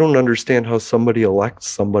 And I don't understand how somebody elects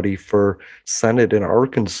somebody for Senate in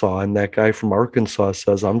Arkansas, and that guy from Arkansas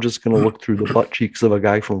says, I'm just going to look through the butt cheeks of a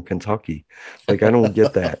guy from Kentucky. Like, I don't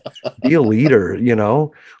get that. Be a leader, you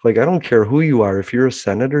know? Like, I don't care who you are. If you're a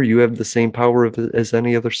senator, you have the same power as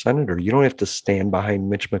any other senator. You don't have to stand behind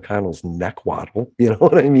Mitch McConnell's neck waddle. You know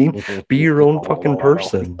what I mean? Be your own fucking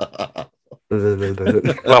person. Oh, I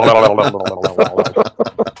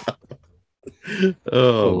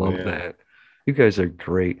love that. You guys are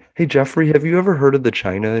great. Hey, Jeffrey, have you ever heard of the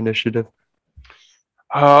China Initiative?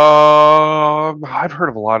 I've heard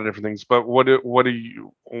of a lot of different things, but what are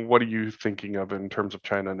you thinking of in terms of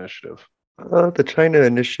China Initiative? The China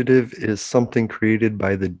Initiative is something created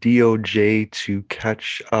by the DOJ to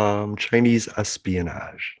catch Chinese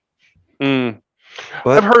espionage. But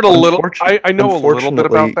I've heard a little. I know a little bit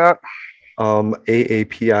about that.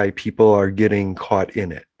 AAPI people are getting caught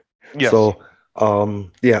in it. Yes. So,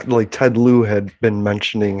 like Ted Lieu had been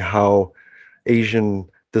mentioning how Asian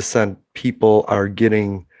descent people are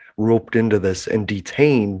getting roped into this and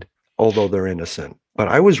detained, although they're innocent. But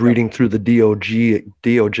I was reading through the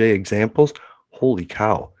DOJ examples. Holy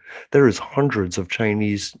cow. There is hundreds of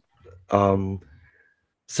Chinese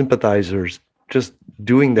sympathizers just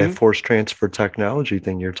doing that forced transfer technology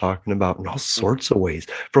thing you're talking about in all sorts of ways,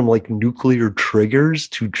 from like nuclear triggers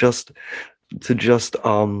to just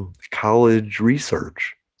college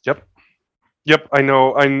research. Yep. I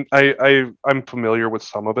know. I'm familiar with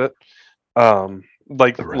some of it.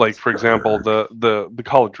 Like for example, the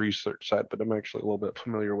college research side, but I'm actually a little bit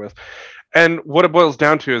familiar with. And what it boils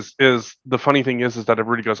down to is the funny thing is that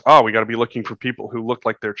everybody goes, oh, we got to be looking for people who look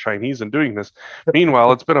like they're Chinese and doing this.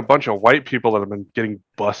 Meanwhile, it's been a bunch of white people that have been getting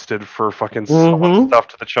busted for fucking selling stuff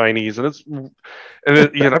to the Chinese, and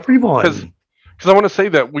everyone. Because I want to say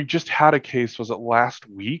that we just had a case, was it last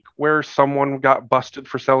week, where someone got busted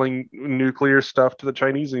for selling nuclear stuff to the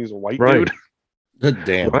Chinese, and he's a white dude.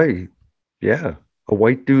 Damn. Right. Yeah. A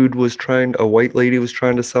white lady was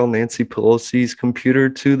trying to sell Nancy Pelosi's computer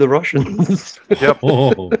to the Russians. Yep.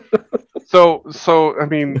 So I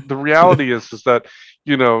mean, the reality is that,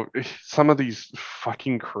 you know, some of these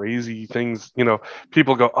fucking crazy things, you know,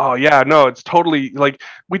 people go, oh yeah, no, it's totally like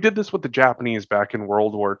we did this with the Japanese back in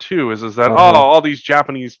World War II. Is that all these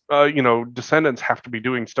Japanese, descendants have to be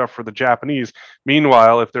doing stuff for the Japanese.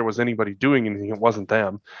 Meanwhile, if there was anybody doing anything, it wasn't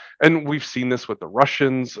them. And we've seen this with the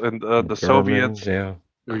Russians and the Germans, Soviets. Yeah,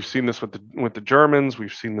 we've seen this with the Germans.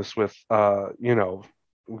 We've seen this with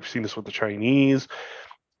we've seen this with the Chinese.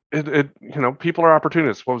 People are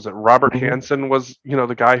opportunists. What was it? Robert Hansen was,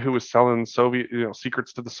 the guy who was selling Soviet,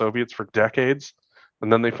 secrets to the Soviets for decades,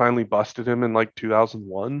 and then they finally busted him in like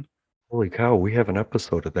 2001. Holy cow! We have an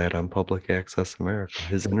episode of that on Public Access America.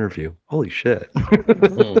 His interview. Holy shit!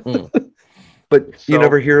 But you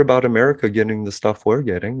never hear about America getting the stuff we're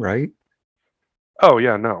getting, right? Oh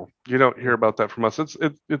yeah, no, you don't hear about that from us.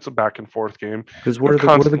 It's a back and forth game because we're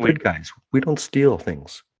the good guys. We don't steal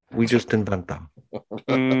things. We just invent them.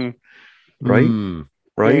 Right?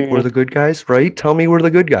 Right? We're the good guys, right? Tell me we're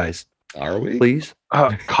the good guys. Are we? Please.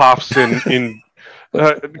 Coughs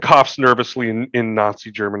coughs nervously in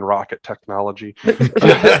Nazi German rocket technology.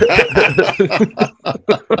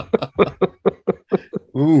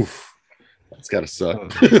 Oof. That's gotta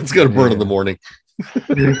suck. It's gotta burn in the morning.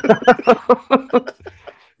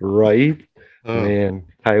 Right? Man,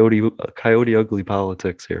 coyote ugly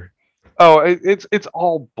politics here. Oh, it's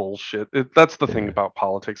all bullshit. That's the thing about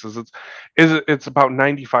politics is it's about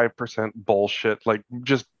 95% bullshit, like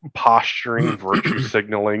just posturing, virtue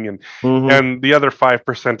signaling, and the other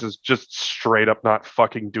 5% is just straight up not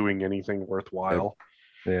fucking doing anything worthwhile.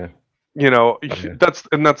 Yeah.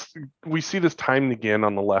 That's we see this time and again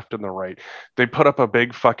on the left and the right. They put up a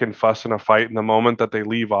big fucking fuss and a fight, and the moment that they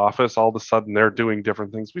leave office, all of a sudden they're doing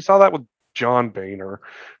different things. We saw that with John Boehner,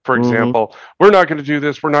 for example. We're not going to do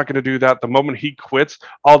this, we're not going to do that. The moment he quits,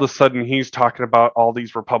 all of a sudden he's talking about all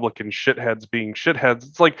these Republican shitheads being shitheads.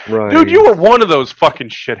 It's like, dude, you were one of those fucking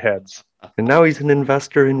shitheads. And now he's an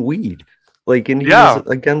investor in weed. And he was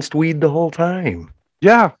against weed the whole time.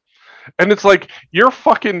 Yeah. And it's like your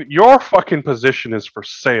fucking position is for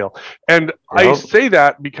sale. And I say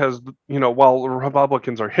that because, while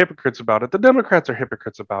Republicans are hypocrites about it, the Democrats are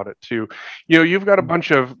hypocrites about it too. You've got a bunch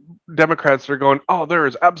of Democrats that are going, oh, there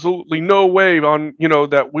is absolutely no way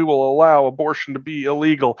that we will allow abortion to be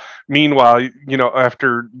illegal. Meanwhile,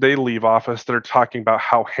 after they leave office, they're talking about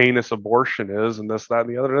how heinous abortion is and this, that, and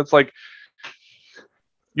the other. And it's like,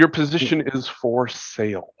 your position is for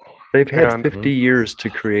sale. They've had 50 years to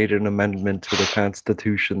create an amendment to the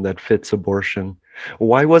Constitution that fits abortion.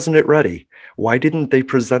 Why wasn't it ready? Why didn't they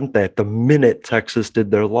present that the minute Texas did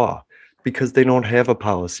their law? because they don't have a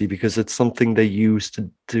policy, because it's something they use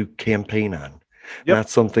to campaign on, not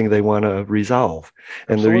something they want to resolve.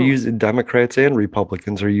 And they're using, Democrats and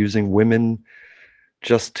Republicans are using women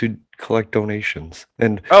just to collect donations.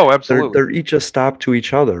 And absolutely, they're each a stop to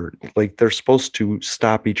each other. Like, they're supposed to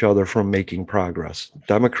stop each other from making progress.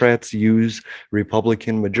 Democrats use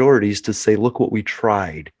Republican majorities to say, look what we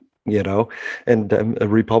tried, and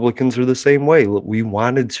Republicans are the same way. We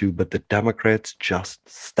wanted to, but the Democrats just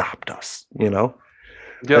stopped us.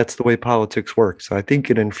 That's the way politics works. So I think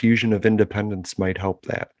an infusion of independence might help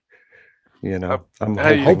that. I'm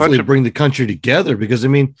hopefully bring the country together, because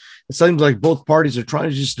it seems like both parties are trying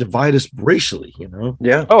to just divide us racially,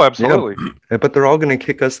 Yeah. Oh, absolutely. Yeah. But they're all going to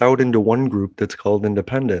kick us out into one group that's called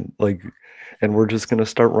independent, and we're just going to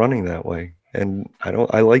start running that way. And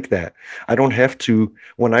I like that. I don't have to,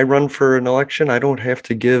 when I run for an election, I don't have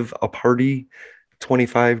to give a party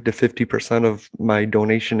 25 to 50% of my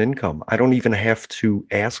donation income. I don't even have to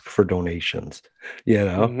ask for donations.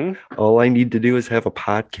 All I need to do is have a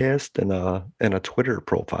podcast and a Twitter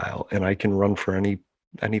profile, and I can run for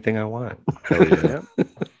anything I want.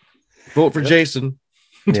 Vote for Jason.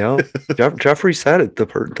 Jeffrey said it.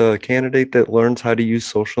 The candidate that learns how to use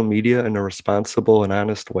social media in a responsible and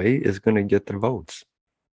honest way is going to get the votes.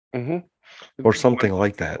 Or something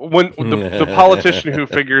like that. When the politician who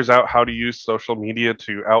figures out how to use social media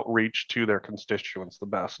to outreach to their constituents the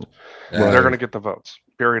best, they're going to get the votes.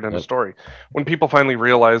 Period. End of story. When people finally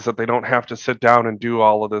realize that they don't have to sit down and do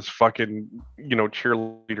all of this fucking,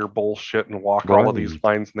 cheerleader bullshit and walk all of these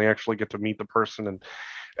lines, and they actually get to meet the person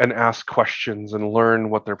and ask questions and learn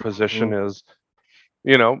what their position is.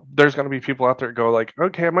 There's going to be people out there that go like,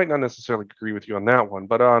 okay, I might not necessarily agree with you on that one,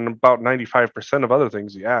 but on about 95% of other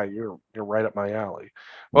things, yeah, you're right up my alley.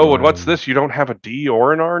 Oh, and what's this? You don't have a D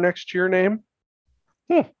or an R next to your name?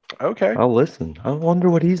 Okay. I'll listen. I wonder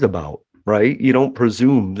what he's about, right? You don't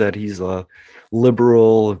presume that he's a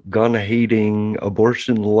liberal, gun-hating,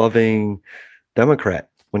 abortion-loving Democrat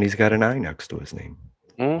when he's got an I next to his name.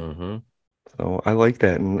 So I like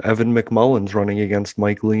that. And Evan McMullen's running against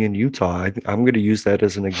Mike Lee in Utah. I'm going to use that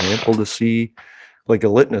as an example to see, like, a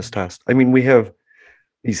litmus test. We have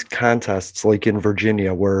these contests like in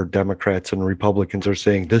Virginia where Democrats and Republicans are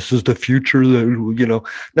saying this is the future that,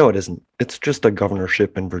 no, it isn't. It's just a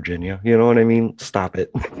governorship in Virginia. You know what I mean? Stop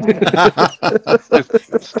it.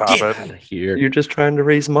 Stop it. Here. You're just trying to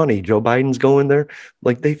raise money. Joe Biden's going there.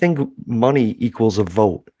 Like, they think money equals a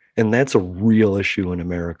vote. And that's a real issue in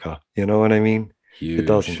America. You know what I mean? Huge. It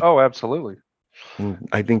doesn't. Oh, absolutely. And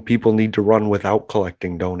I think people need to run without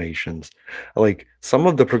collecting donations. Like, some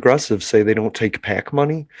of the progressives say they don't take PAC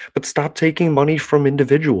money, but stop taking money from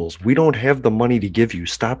individuals. We don't have the money to give you.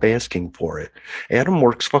 Stop asking for it. Adam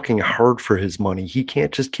works fucking hard for his money. He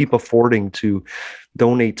can't just keep affording to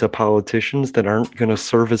donate to politicians that aren't going to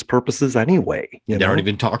serve his purposes anyway. They don't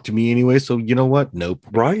even talk to me anyway, so you know what? Nope.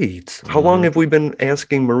 Right. How long have we been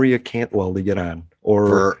asking Maria Cantwell to get on?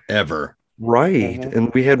 Or forever. Right.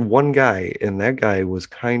 And we had one guy, and that guy was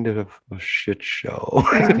kind of a shit show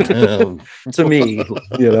to me,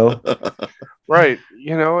 Right.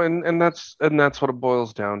 And that's what it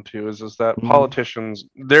boils down to is that politicians,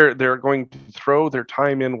 they're going to throw their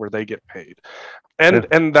time in where they get paid.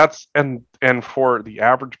 And that's for the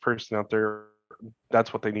average person out there,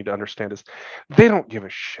 that's what they need to understand is they don't give a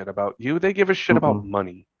shit about you. They give a shit about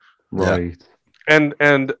money. Right. And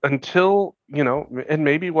until, and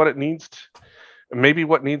maybe what needs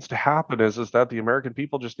to happen is that the American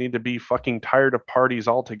people just need to be fucking tired of parties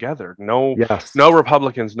altogether. No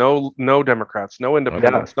Republicans, no Democrats, no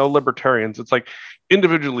independents, no libertarians. It's like,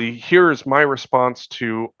 individually, here's my response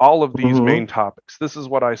to all of these main topics. This is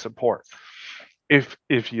what I support. If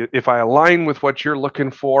I align with what you're looking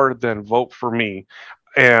for, then vote for me.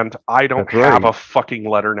 And I don't have a fucking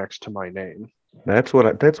letter next to my name. That's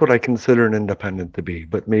what I consider an independent to be,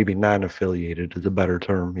 but maybe non-affiliated is a better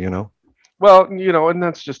term, Well, and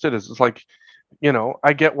that's just it. It's like,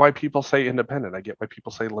 I get why people say independent. I get why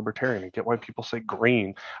people say libertarian. I get why people say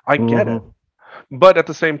green. I get it. But at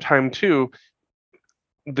the same time, too,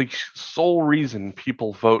 the sole reason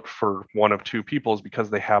people vote for one of two people is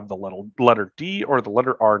because they have the letter D or the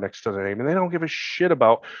letter R next to their name, and they don't give a shit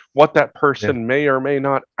about what that person may or may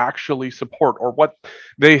not actually support or what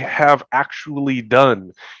they have actually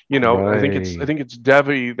done. I think it's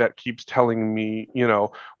Debbie that keeps telling me,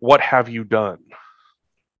 what have you done?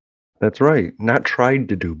 That's right. Not tried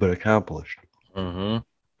to do, but accomplished.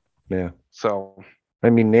 Yeah. So.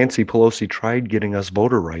 Nancy Pelosi tried getting us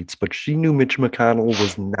voter rights, but she knew Mitch McConnell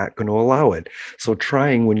was not going to allow it. So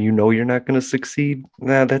trying when you know you're not going to succeed,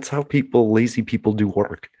 that's how lazy people do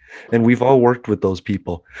work. And we've all worked with those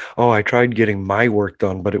people. Oh, I tried getting my work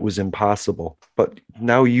done, but it was impossible. But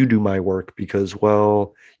now you do my work because,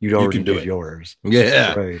 well, you already did yours.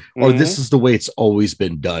 Yeah. Right. Or this is the way it's always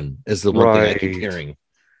been done, is the one thing I keep hearing.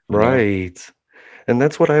 Right. And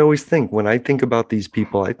that's what I always think when I think about these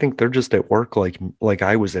people. I think they're just at work like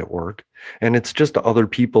I was at work, and it's just other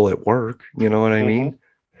people at work. You know what I mean?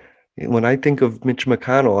 When I think of Mitch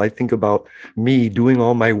McConnell, I think about me doing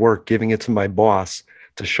all my work, giving it to my boss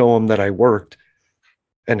to show him that I worked,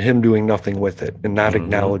 and him doing nothing with it and not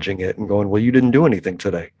acknowledging it and going, well, you didn't do anything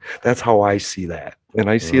today. That's how I see that. And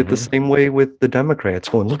I see it the same way with the Democrats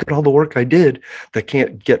going, look at all the work I did that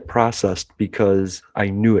can't get processed because I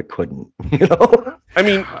knew it couldn't, you know? I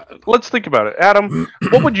mean, let's think about it. Adam,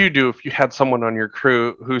 what would you do if you had someone on your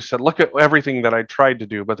crew who said, look at everything that I tried to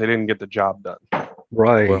do, but they didn't get the job done?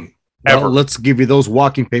 Right. Well, let's give you those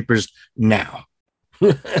walking papers now.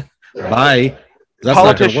 Bye.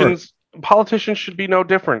 That's politicians should be no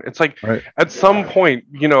different. It's like at some point,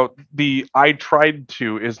 you know, the I tried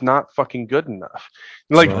to is not fucking good enough.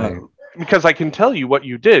 Like, because I can tell you what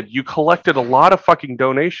you did. You collected a lot of fucking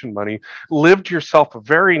donation money, lived yourself a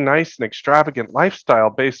very nice and extravagant lifestyle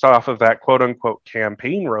based off of that quote unquote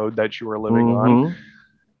campaign road that you were living on.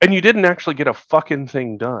 And you didn't actually get a fucking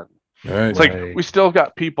thing done. It's like we still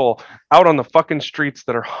got people out on the fucking streets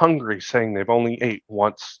that are hungry saying they've only ate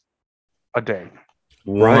once a day.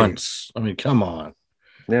 Once. I mean, come on.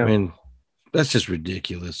 Yeah. I mean, that's just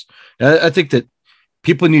ridiculous. I think that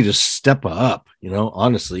people need to step up, you know,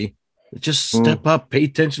 honestly. Just step up, pay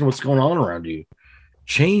attention to what's going on around you.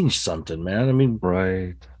 Change something, man. I mean,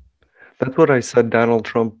 That's what I said Donald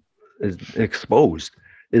Trump is exposed,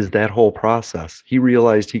 is that whole process. He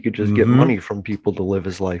realized he could just get money from people to live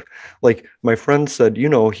his life. Like my friend said, you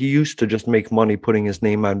know, he used to just make money putting his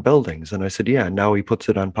name on buildings. And I said, yeah, now he puts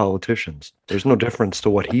it on politicians. There's no difference to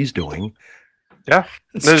what he's doing. Yeah,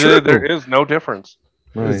 there is no difference.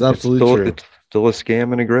 Right. It's absolutely true. It's still a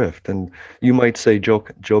scam and a grift. And you might say Joe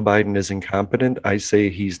Biden is incompetent. I say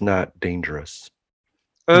he's not dangerous.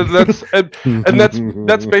 That's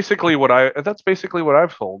basically what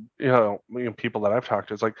I've told you know people that I've talked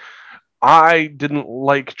to. It's like I didn't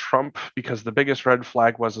like Trump because the biggest red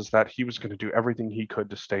flag was that he was going to do everything he could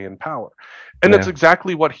to stay in power, and that's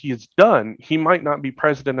exactly what he has done. He might not be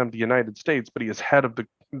president of the United States, but he is head of the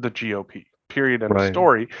GOP. Period. End of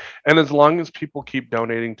story. And as long as people keep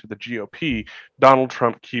donating to the GOP, Donald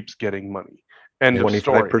Trump keeps getting money. And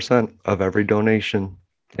 25% of every donation.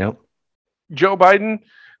 Yep. Joe Biden,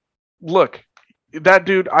 look, that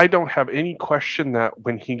dude, I don't have any question that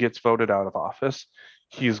when he gets voted out of office,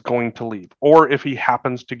 he's going to leave. Or if he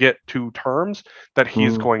happens to get 2 terms, that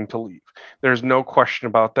he's going to leave. There's no question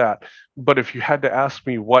about that. But if you had to ask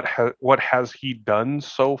me what has he done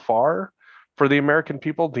so far for the American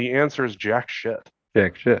people, the answer is jack shit.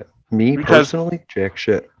 Jack shit. Personally, jack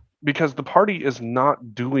shit. Because the party is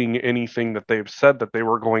not doing anything that they've said that they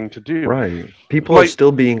were going to do. Right. People are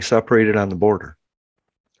still being separated on the border.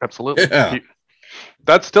 Absolutely. Yeah.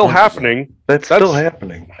 That's still happening. That's still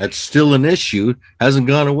happening. That's still an issue. Hasn't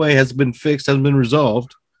gone away, hasn't been fixed, hasn't been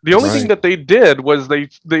resolved. The only thing that they did was they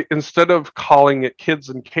instead of calling it kids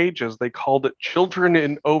in cages, they called it children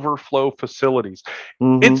in overflow facilities.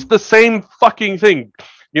 It's the same fucking thing.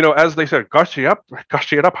 You know, as they said, gushy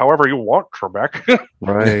it up however you want, Trebek.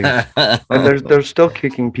 Right. And they're still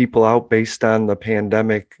kicking people out based on the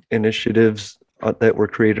pandemic initiatives that were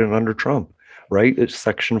created under Trump, right? It's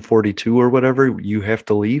Section 42 or whatever. You have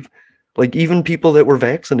to leave. Like even people that were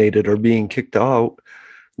vaccinated are being kicked out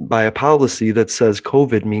by a policy that says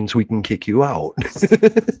COVID means we can kick you out.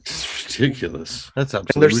 It's ridiculous. That's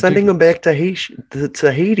absolutely and they're sending them back to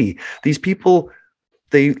Haiti. These people,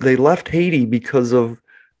 they left Haiti because of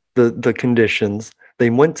the conditions. They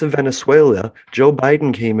went to Venezuela. Joe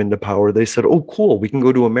Biden came into power. They said, oh, cool, we can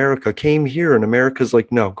go to America. Came here, and America's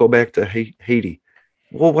like, no, go back to Haiti.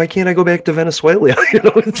 Well, why can't I go back to Venezuela? You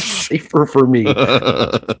know, it's safer for me.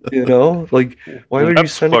 You know, like, why are you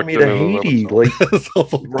sending me to Haiti? Like,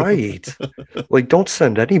 right. Like, don't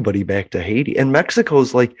send anybody back to Haiti. And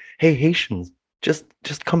Mexico's like, hey, Haitians, just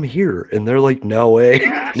come here. And they're like, no way.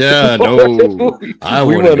 Yeah, no.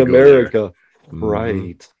 We want America.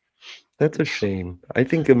 Right. That's a shame. I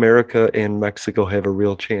think America and Mexico have a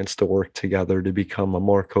real chance to work together to become a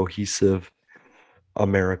more cohesive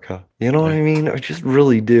America. You know what I mean? I just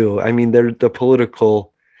really do. I mean, they're the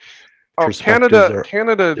political Canada,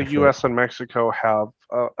 the US and Mexico have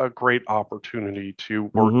a great opportunity to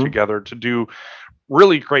work together to do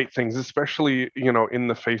really great things, especially, you know, in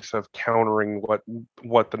the face of countering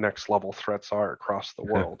what the next level threats are across the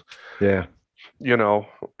world. Yeah. You know,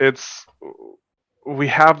 it's we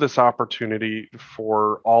have this opportunity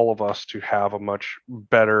for all of us to have a much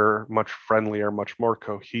better, much friendlier, much more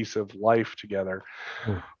cohesive life together.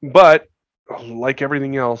 But like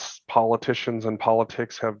everything else, politicians and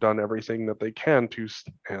politics have done everything that they can to,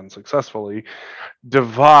 and successfully,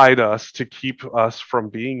 divide us to keep us from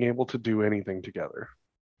being able to do anything together.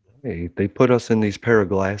 Hey, they put us in these pair of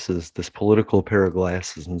glasses, this political pair of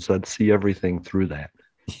glasses, and said, see everything through that.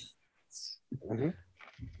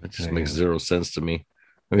 It just makes zero sense to me.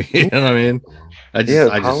 I mean, you know what I mean?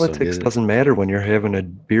 Politics doesn't matter when you're having a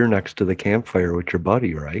beer next to the campfire with your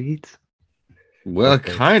buddy, right? Well,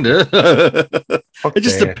 kind of. It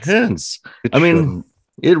just depends. I mean,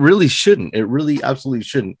 it really shouldn't. It really absolutely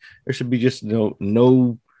shouldn't. There should be just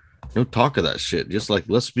no talk of that shit. Just like,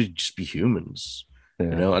 let's just be humans, you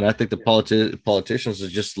know. And I think the politicians have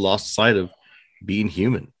just lost sight of being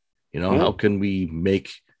human. You know, how can we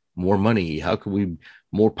make more money? How can we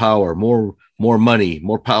more power, more money,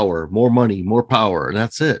 more power, more money, more power? And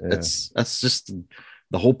that's it. That's just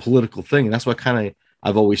the whole political thing. And that's why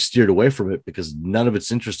I've always steered away from it, because none of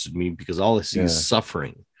it's interested me, because all I see is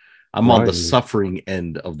suffering. I'm on the suffering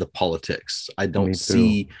end of the politics. I don't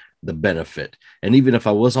see the benefit. And even if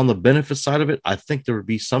I was on the benefit side of it, I think there would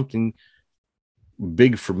be something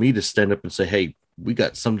big for me to stand up and say, hey, we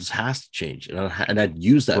got something that has to change. And I'd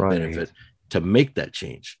use that benefit to make that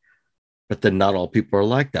change. But then not all people are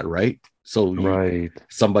like that, right? So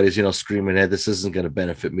somebody's, screaming, hey, this isn't going to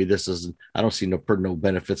benefit me. I don't see no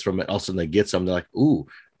benefits from it. All of a sudden they get something, they're like, ooh,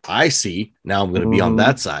 I see. Now I'm going to be on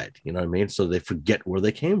that side. You know what I mean? So they forget where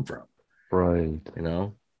they came from. Right. You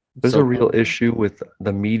know? There's a real issue with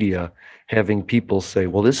the media having people say,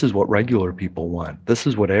 well, this is what regular people want. This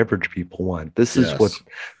is what average people want. This is what...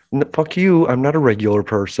 Fuck you. I'm not a regular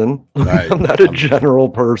person. Right. I'm not a general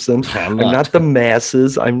person. I'm not the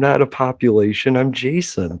masses. I'm not a population. I'm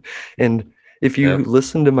Jason. And if you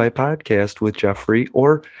listen to my podcast with Jeffrey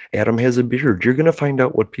or Adam Has a Beard, you're going to find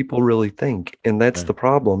out what people really think. And that's the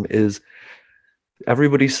problem is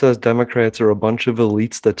everybody says Democrats are a bunch of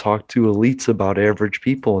elites that talk to elites about average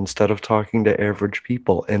people instead of talking to average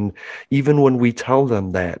people. And even when we tell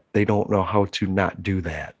them that, they don't know how to not do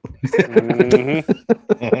that.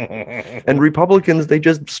 And Republicans, they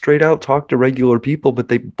just straight out talk to regular people, but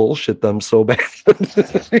they bullshit them so bad.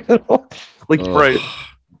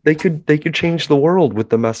 They could change the world with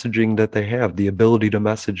the messaging that they have, the ability to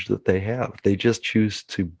message that they have. They just choose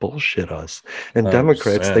to bullshit us. And 100%.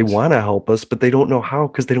 Democrats, they want to help us, but they don't know how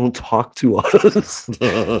because they don't talk to us.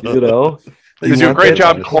 You know? They do a great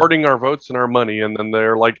job courting our votes and our money, and then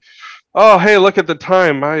they're like, oh, hey, look at the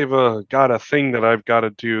time. I've got a thing that I've got to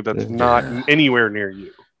do that's not anywhere near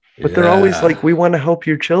you. But they're always like, we want to help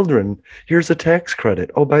your children. Here's a tax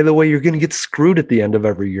credit. Oh, by the way, you're going to get screwed at the end of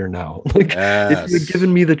every year now. Like, if you'd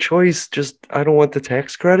given me the choice, I don't want the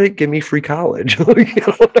tax credit. Give me free college. You know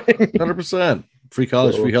what I mean? 100%. Free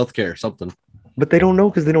college, free healthcare, something. But they don't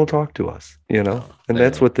know because they don't talk to us, you know? And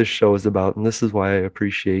that's what this show is about. And this is why I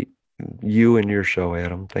appreciate you and your show,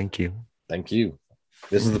 Adam. Thank you. Thank you.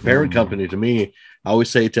 This is the parent company to me. I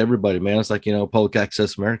always say it to everybody, man. It's like, Public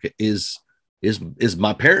Access America is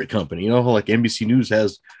my parent company. Like NBC News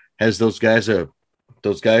has those guys, what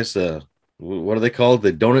are they called?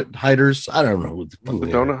 The donut hiders? I don't know. The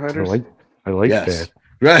donut hiders? I like that.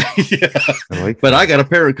 Right. Yeah. But I got a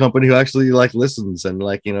parent company who actually listens and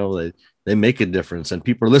they make a difference and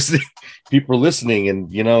people are listening and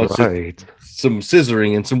it's some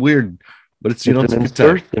scissoring and some weird, but it's an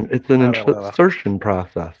insertion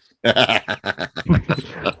process.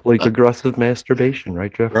 Like aggressive masturbation,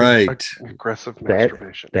 right, Jeff? Right. Aggressive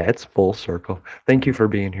masturbation. That's full circle. Thank you for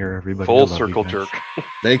being here, everybody. Full circle jerk.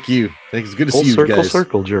 Thank you. It's good to see you guys. Full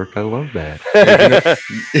circle jerk. I love that.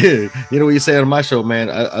 You know what you say on my show,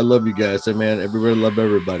 man? I love you guys. And man, everybody love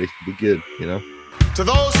everybody. Be good, To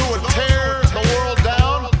those who would tear the world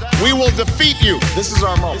down, we will defeat you. This is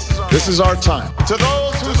our moment. This is our time. To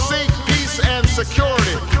those who seek peace and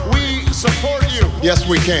security, we support you. Yes,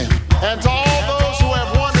 we can. And to all those who have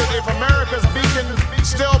wondered if America's beacon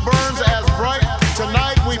still burns as bright,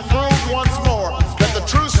 tonight we prove once more that the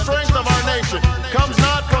true strength of our nation comes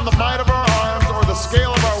not from the might of our arms or the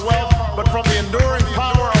scale of our wealth, but from the enduring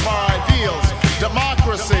power of our ideals,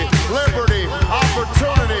 democracy, liberty,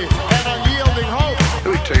 opportunity, and unyielding hope.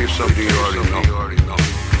 Let me tell you something you already know.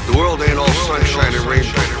 The world ain't all sunshine and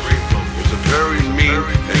rainbow. It's a very mean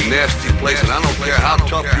and nasty place, and I don't care how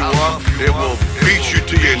tough you are, it will beat you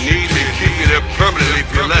to your knees and keep you there permanently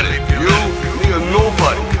if you let it. You, me, or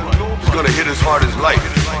nobody is gonna hit as hard as life.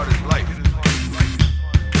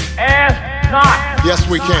 Ask not. Yes,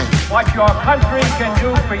 we can. What your country can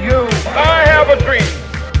do for you. I have a dream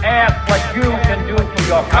ask what you can do for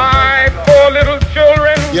your country. My poor little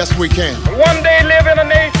children. Yes, we can. One day live in a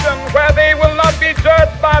nation where they will not be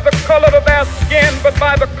judged by the color of their skin, but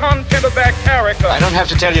by the content of their character. I don't have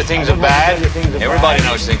to tell you things are bad. Everybody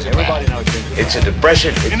knows things are bad. It's a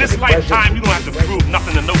depression. In this lifetime, you don't have to prove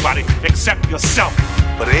nothing to nobody except yourself.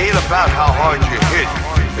 But it ain't about how hard you hit.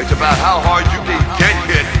 It's about how hard you can get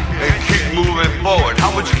hit and keep moving forward.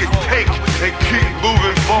 How much you can take and keep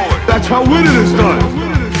moving forward. That's how winning is done.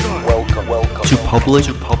 Welcome to Public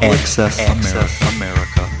Access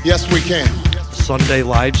America. Yes, we can. Sunday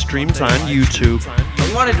live streams on YouTube.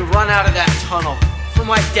 I wanted to run out of that tunnel for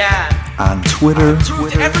my dad. On Twitter.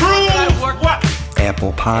 What?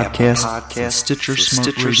 Apple Podcasts, Stitcher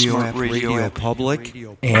Smart Radio Public,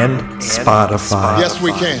 and Spotify. Yes,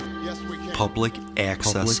 we can. Public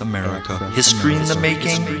Access America. History in the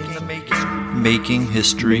making. Making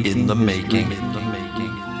history in the making.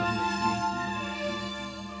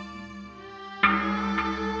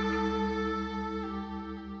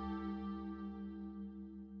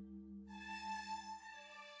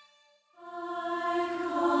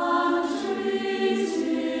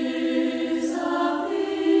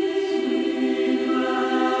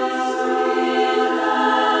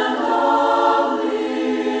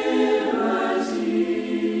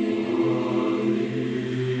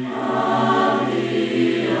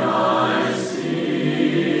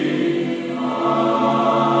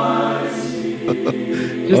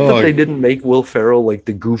 They didn't make Will Ferrell like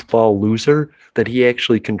the goofball loser, that he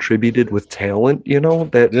actually contributed with talent,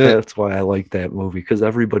 that's why I like that movie, because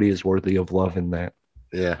everybody is worthy of love in that.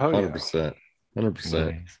 Yeah, 100%. 100%.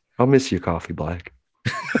 Nice. I'll miss you, Coffee Black.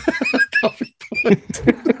 Coffee Black.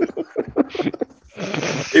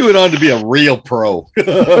 He went on to be a real pro.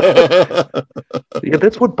 Yeah,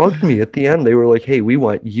 that's what bugged me at the end. They were like, hey, we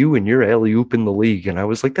want you and your alley-oop in the league. And I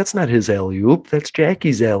was like, that's not his alley-oop. That's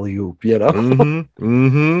Jackie's alley-oop, They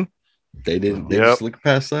didn't just look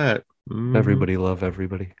past that. Everybody love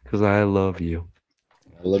everybody, because I love you.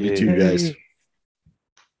 I love you too, guys.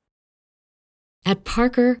 At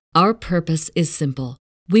Parker, our purpose is simple.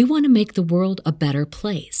 We want to make the world a better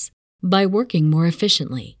place by working more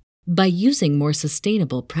efficiently, by using more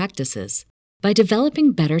sustainable practices, by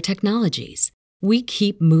developing better technologies. We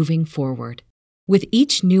keep moving forward. With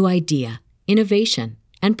each new idea, innovation,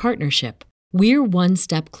 and partnership, we're one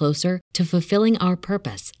step closer to fulfilling our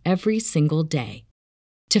purpose every single day.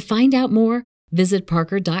 To find out more, visit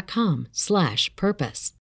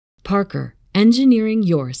parker.com/purpose. Parker, engineering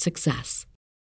your success.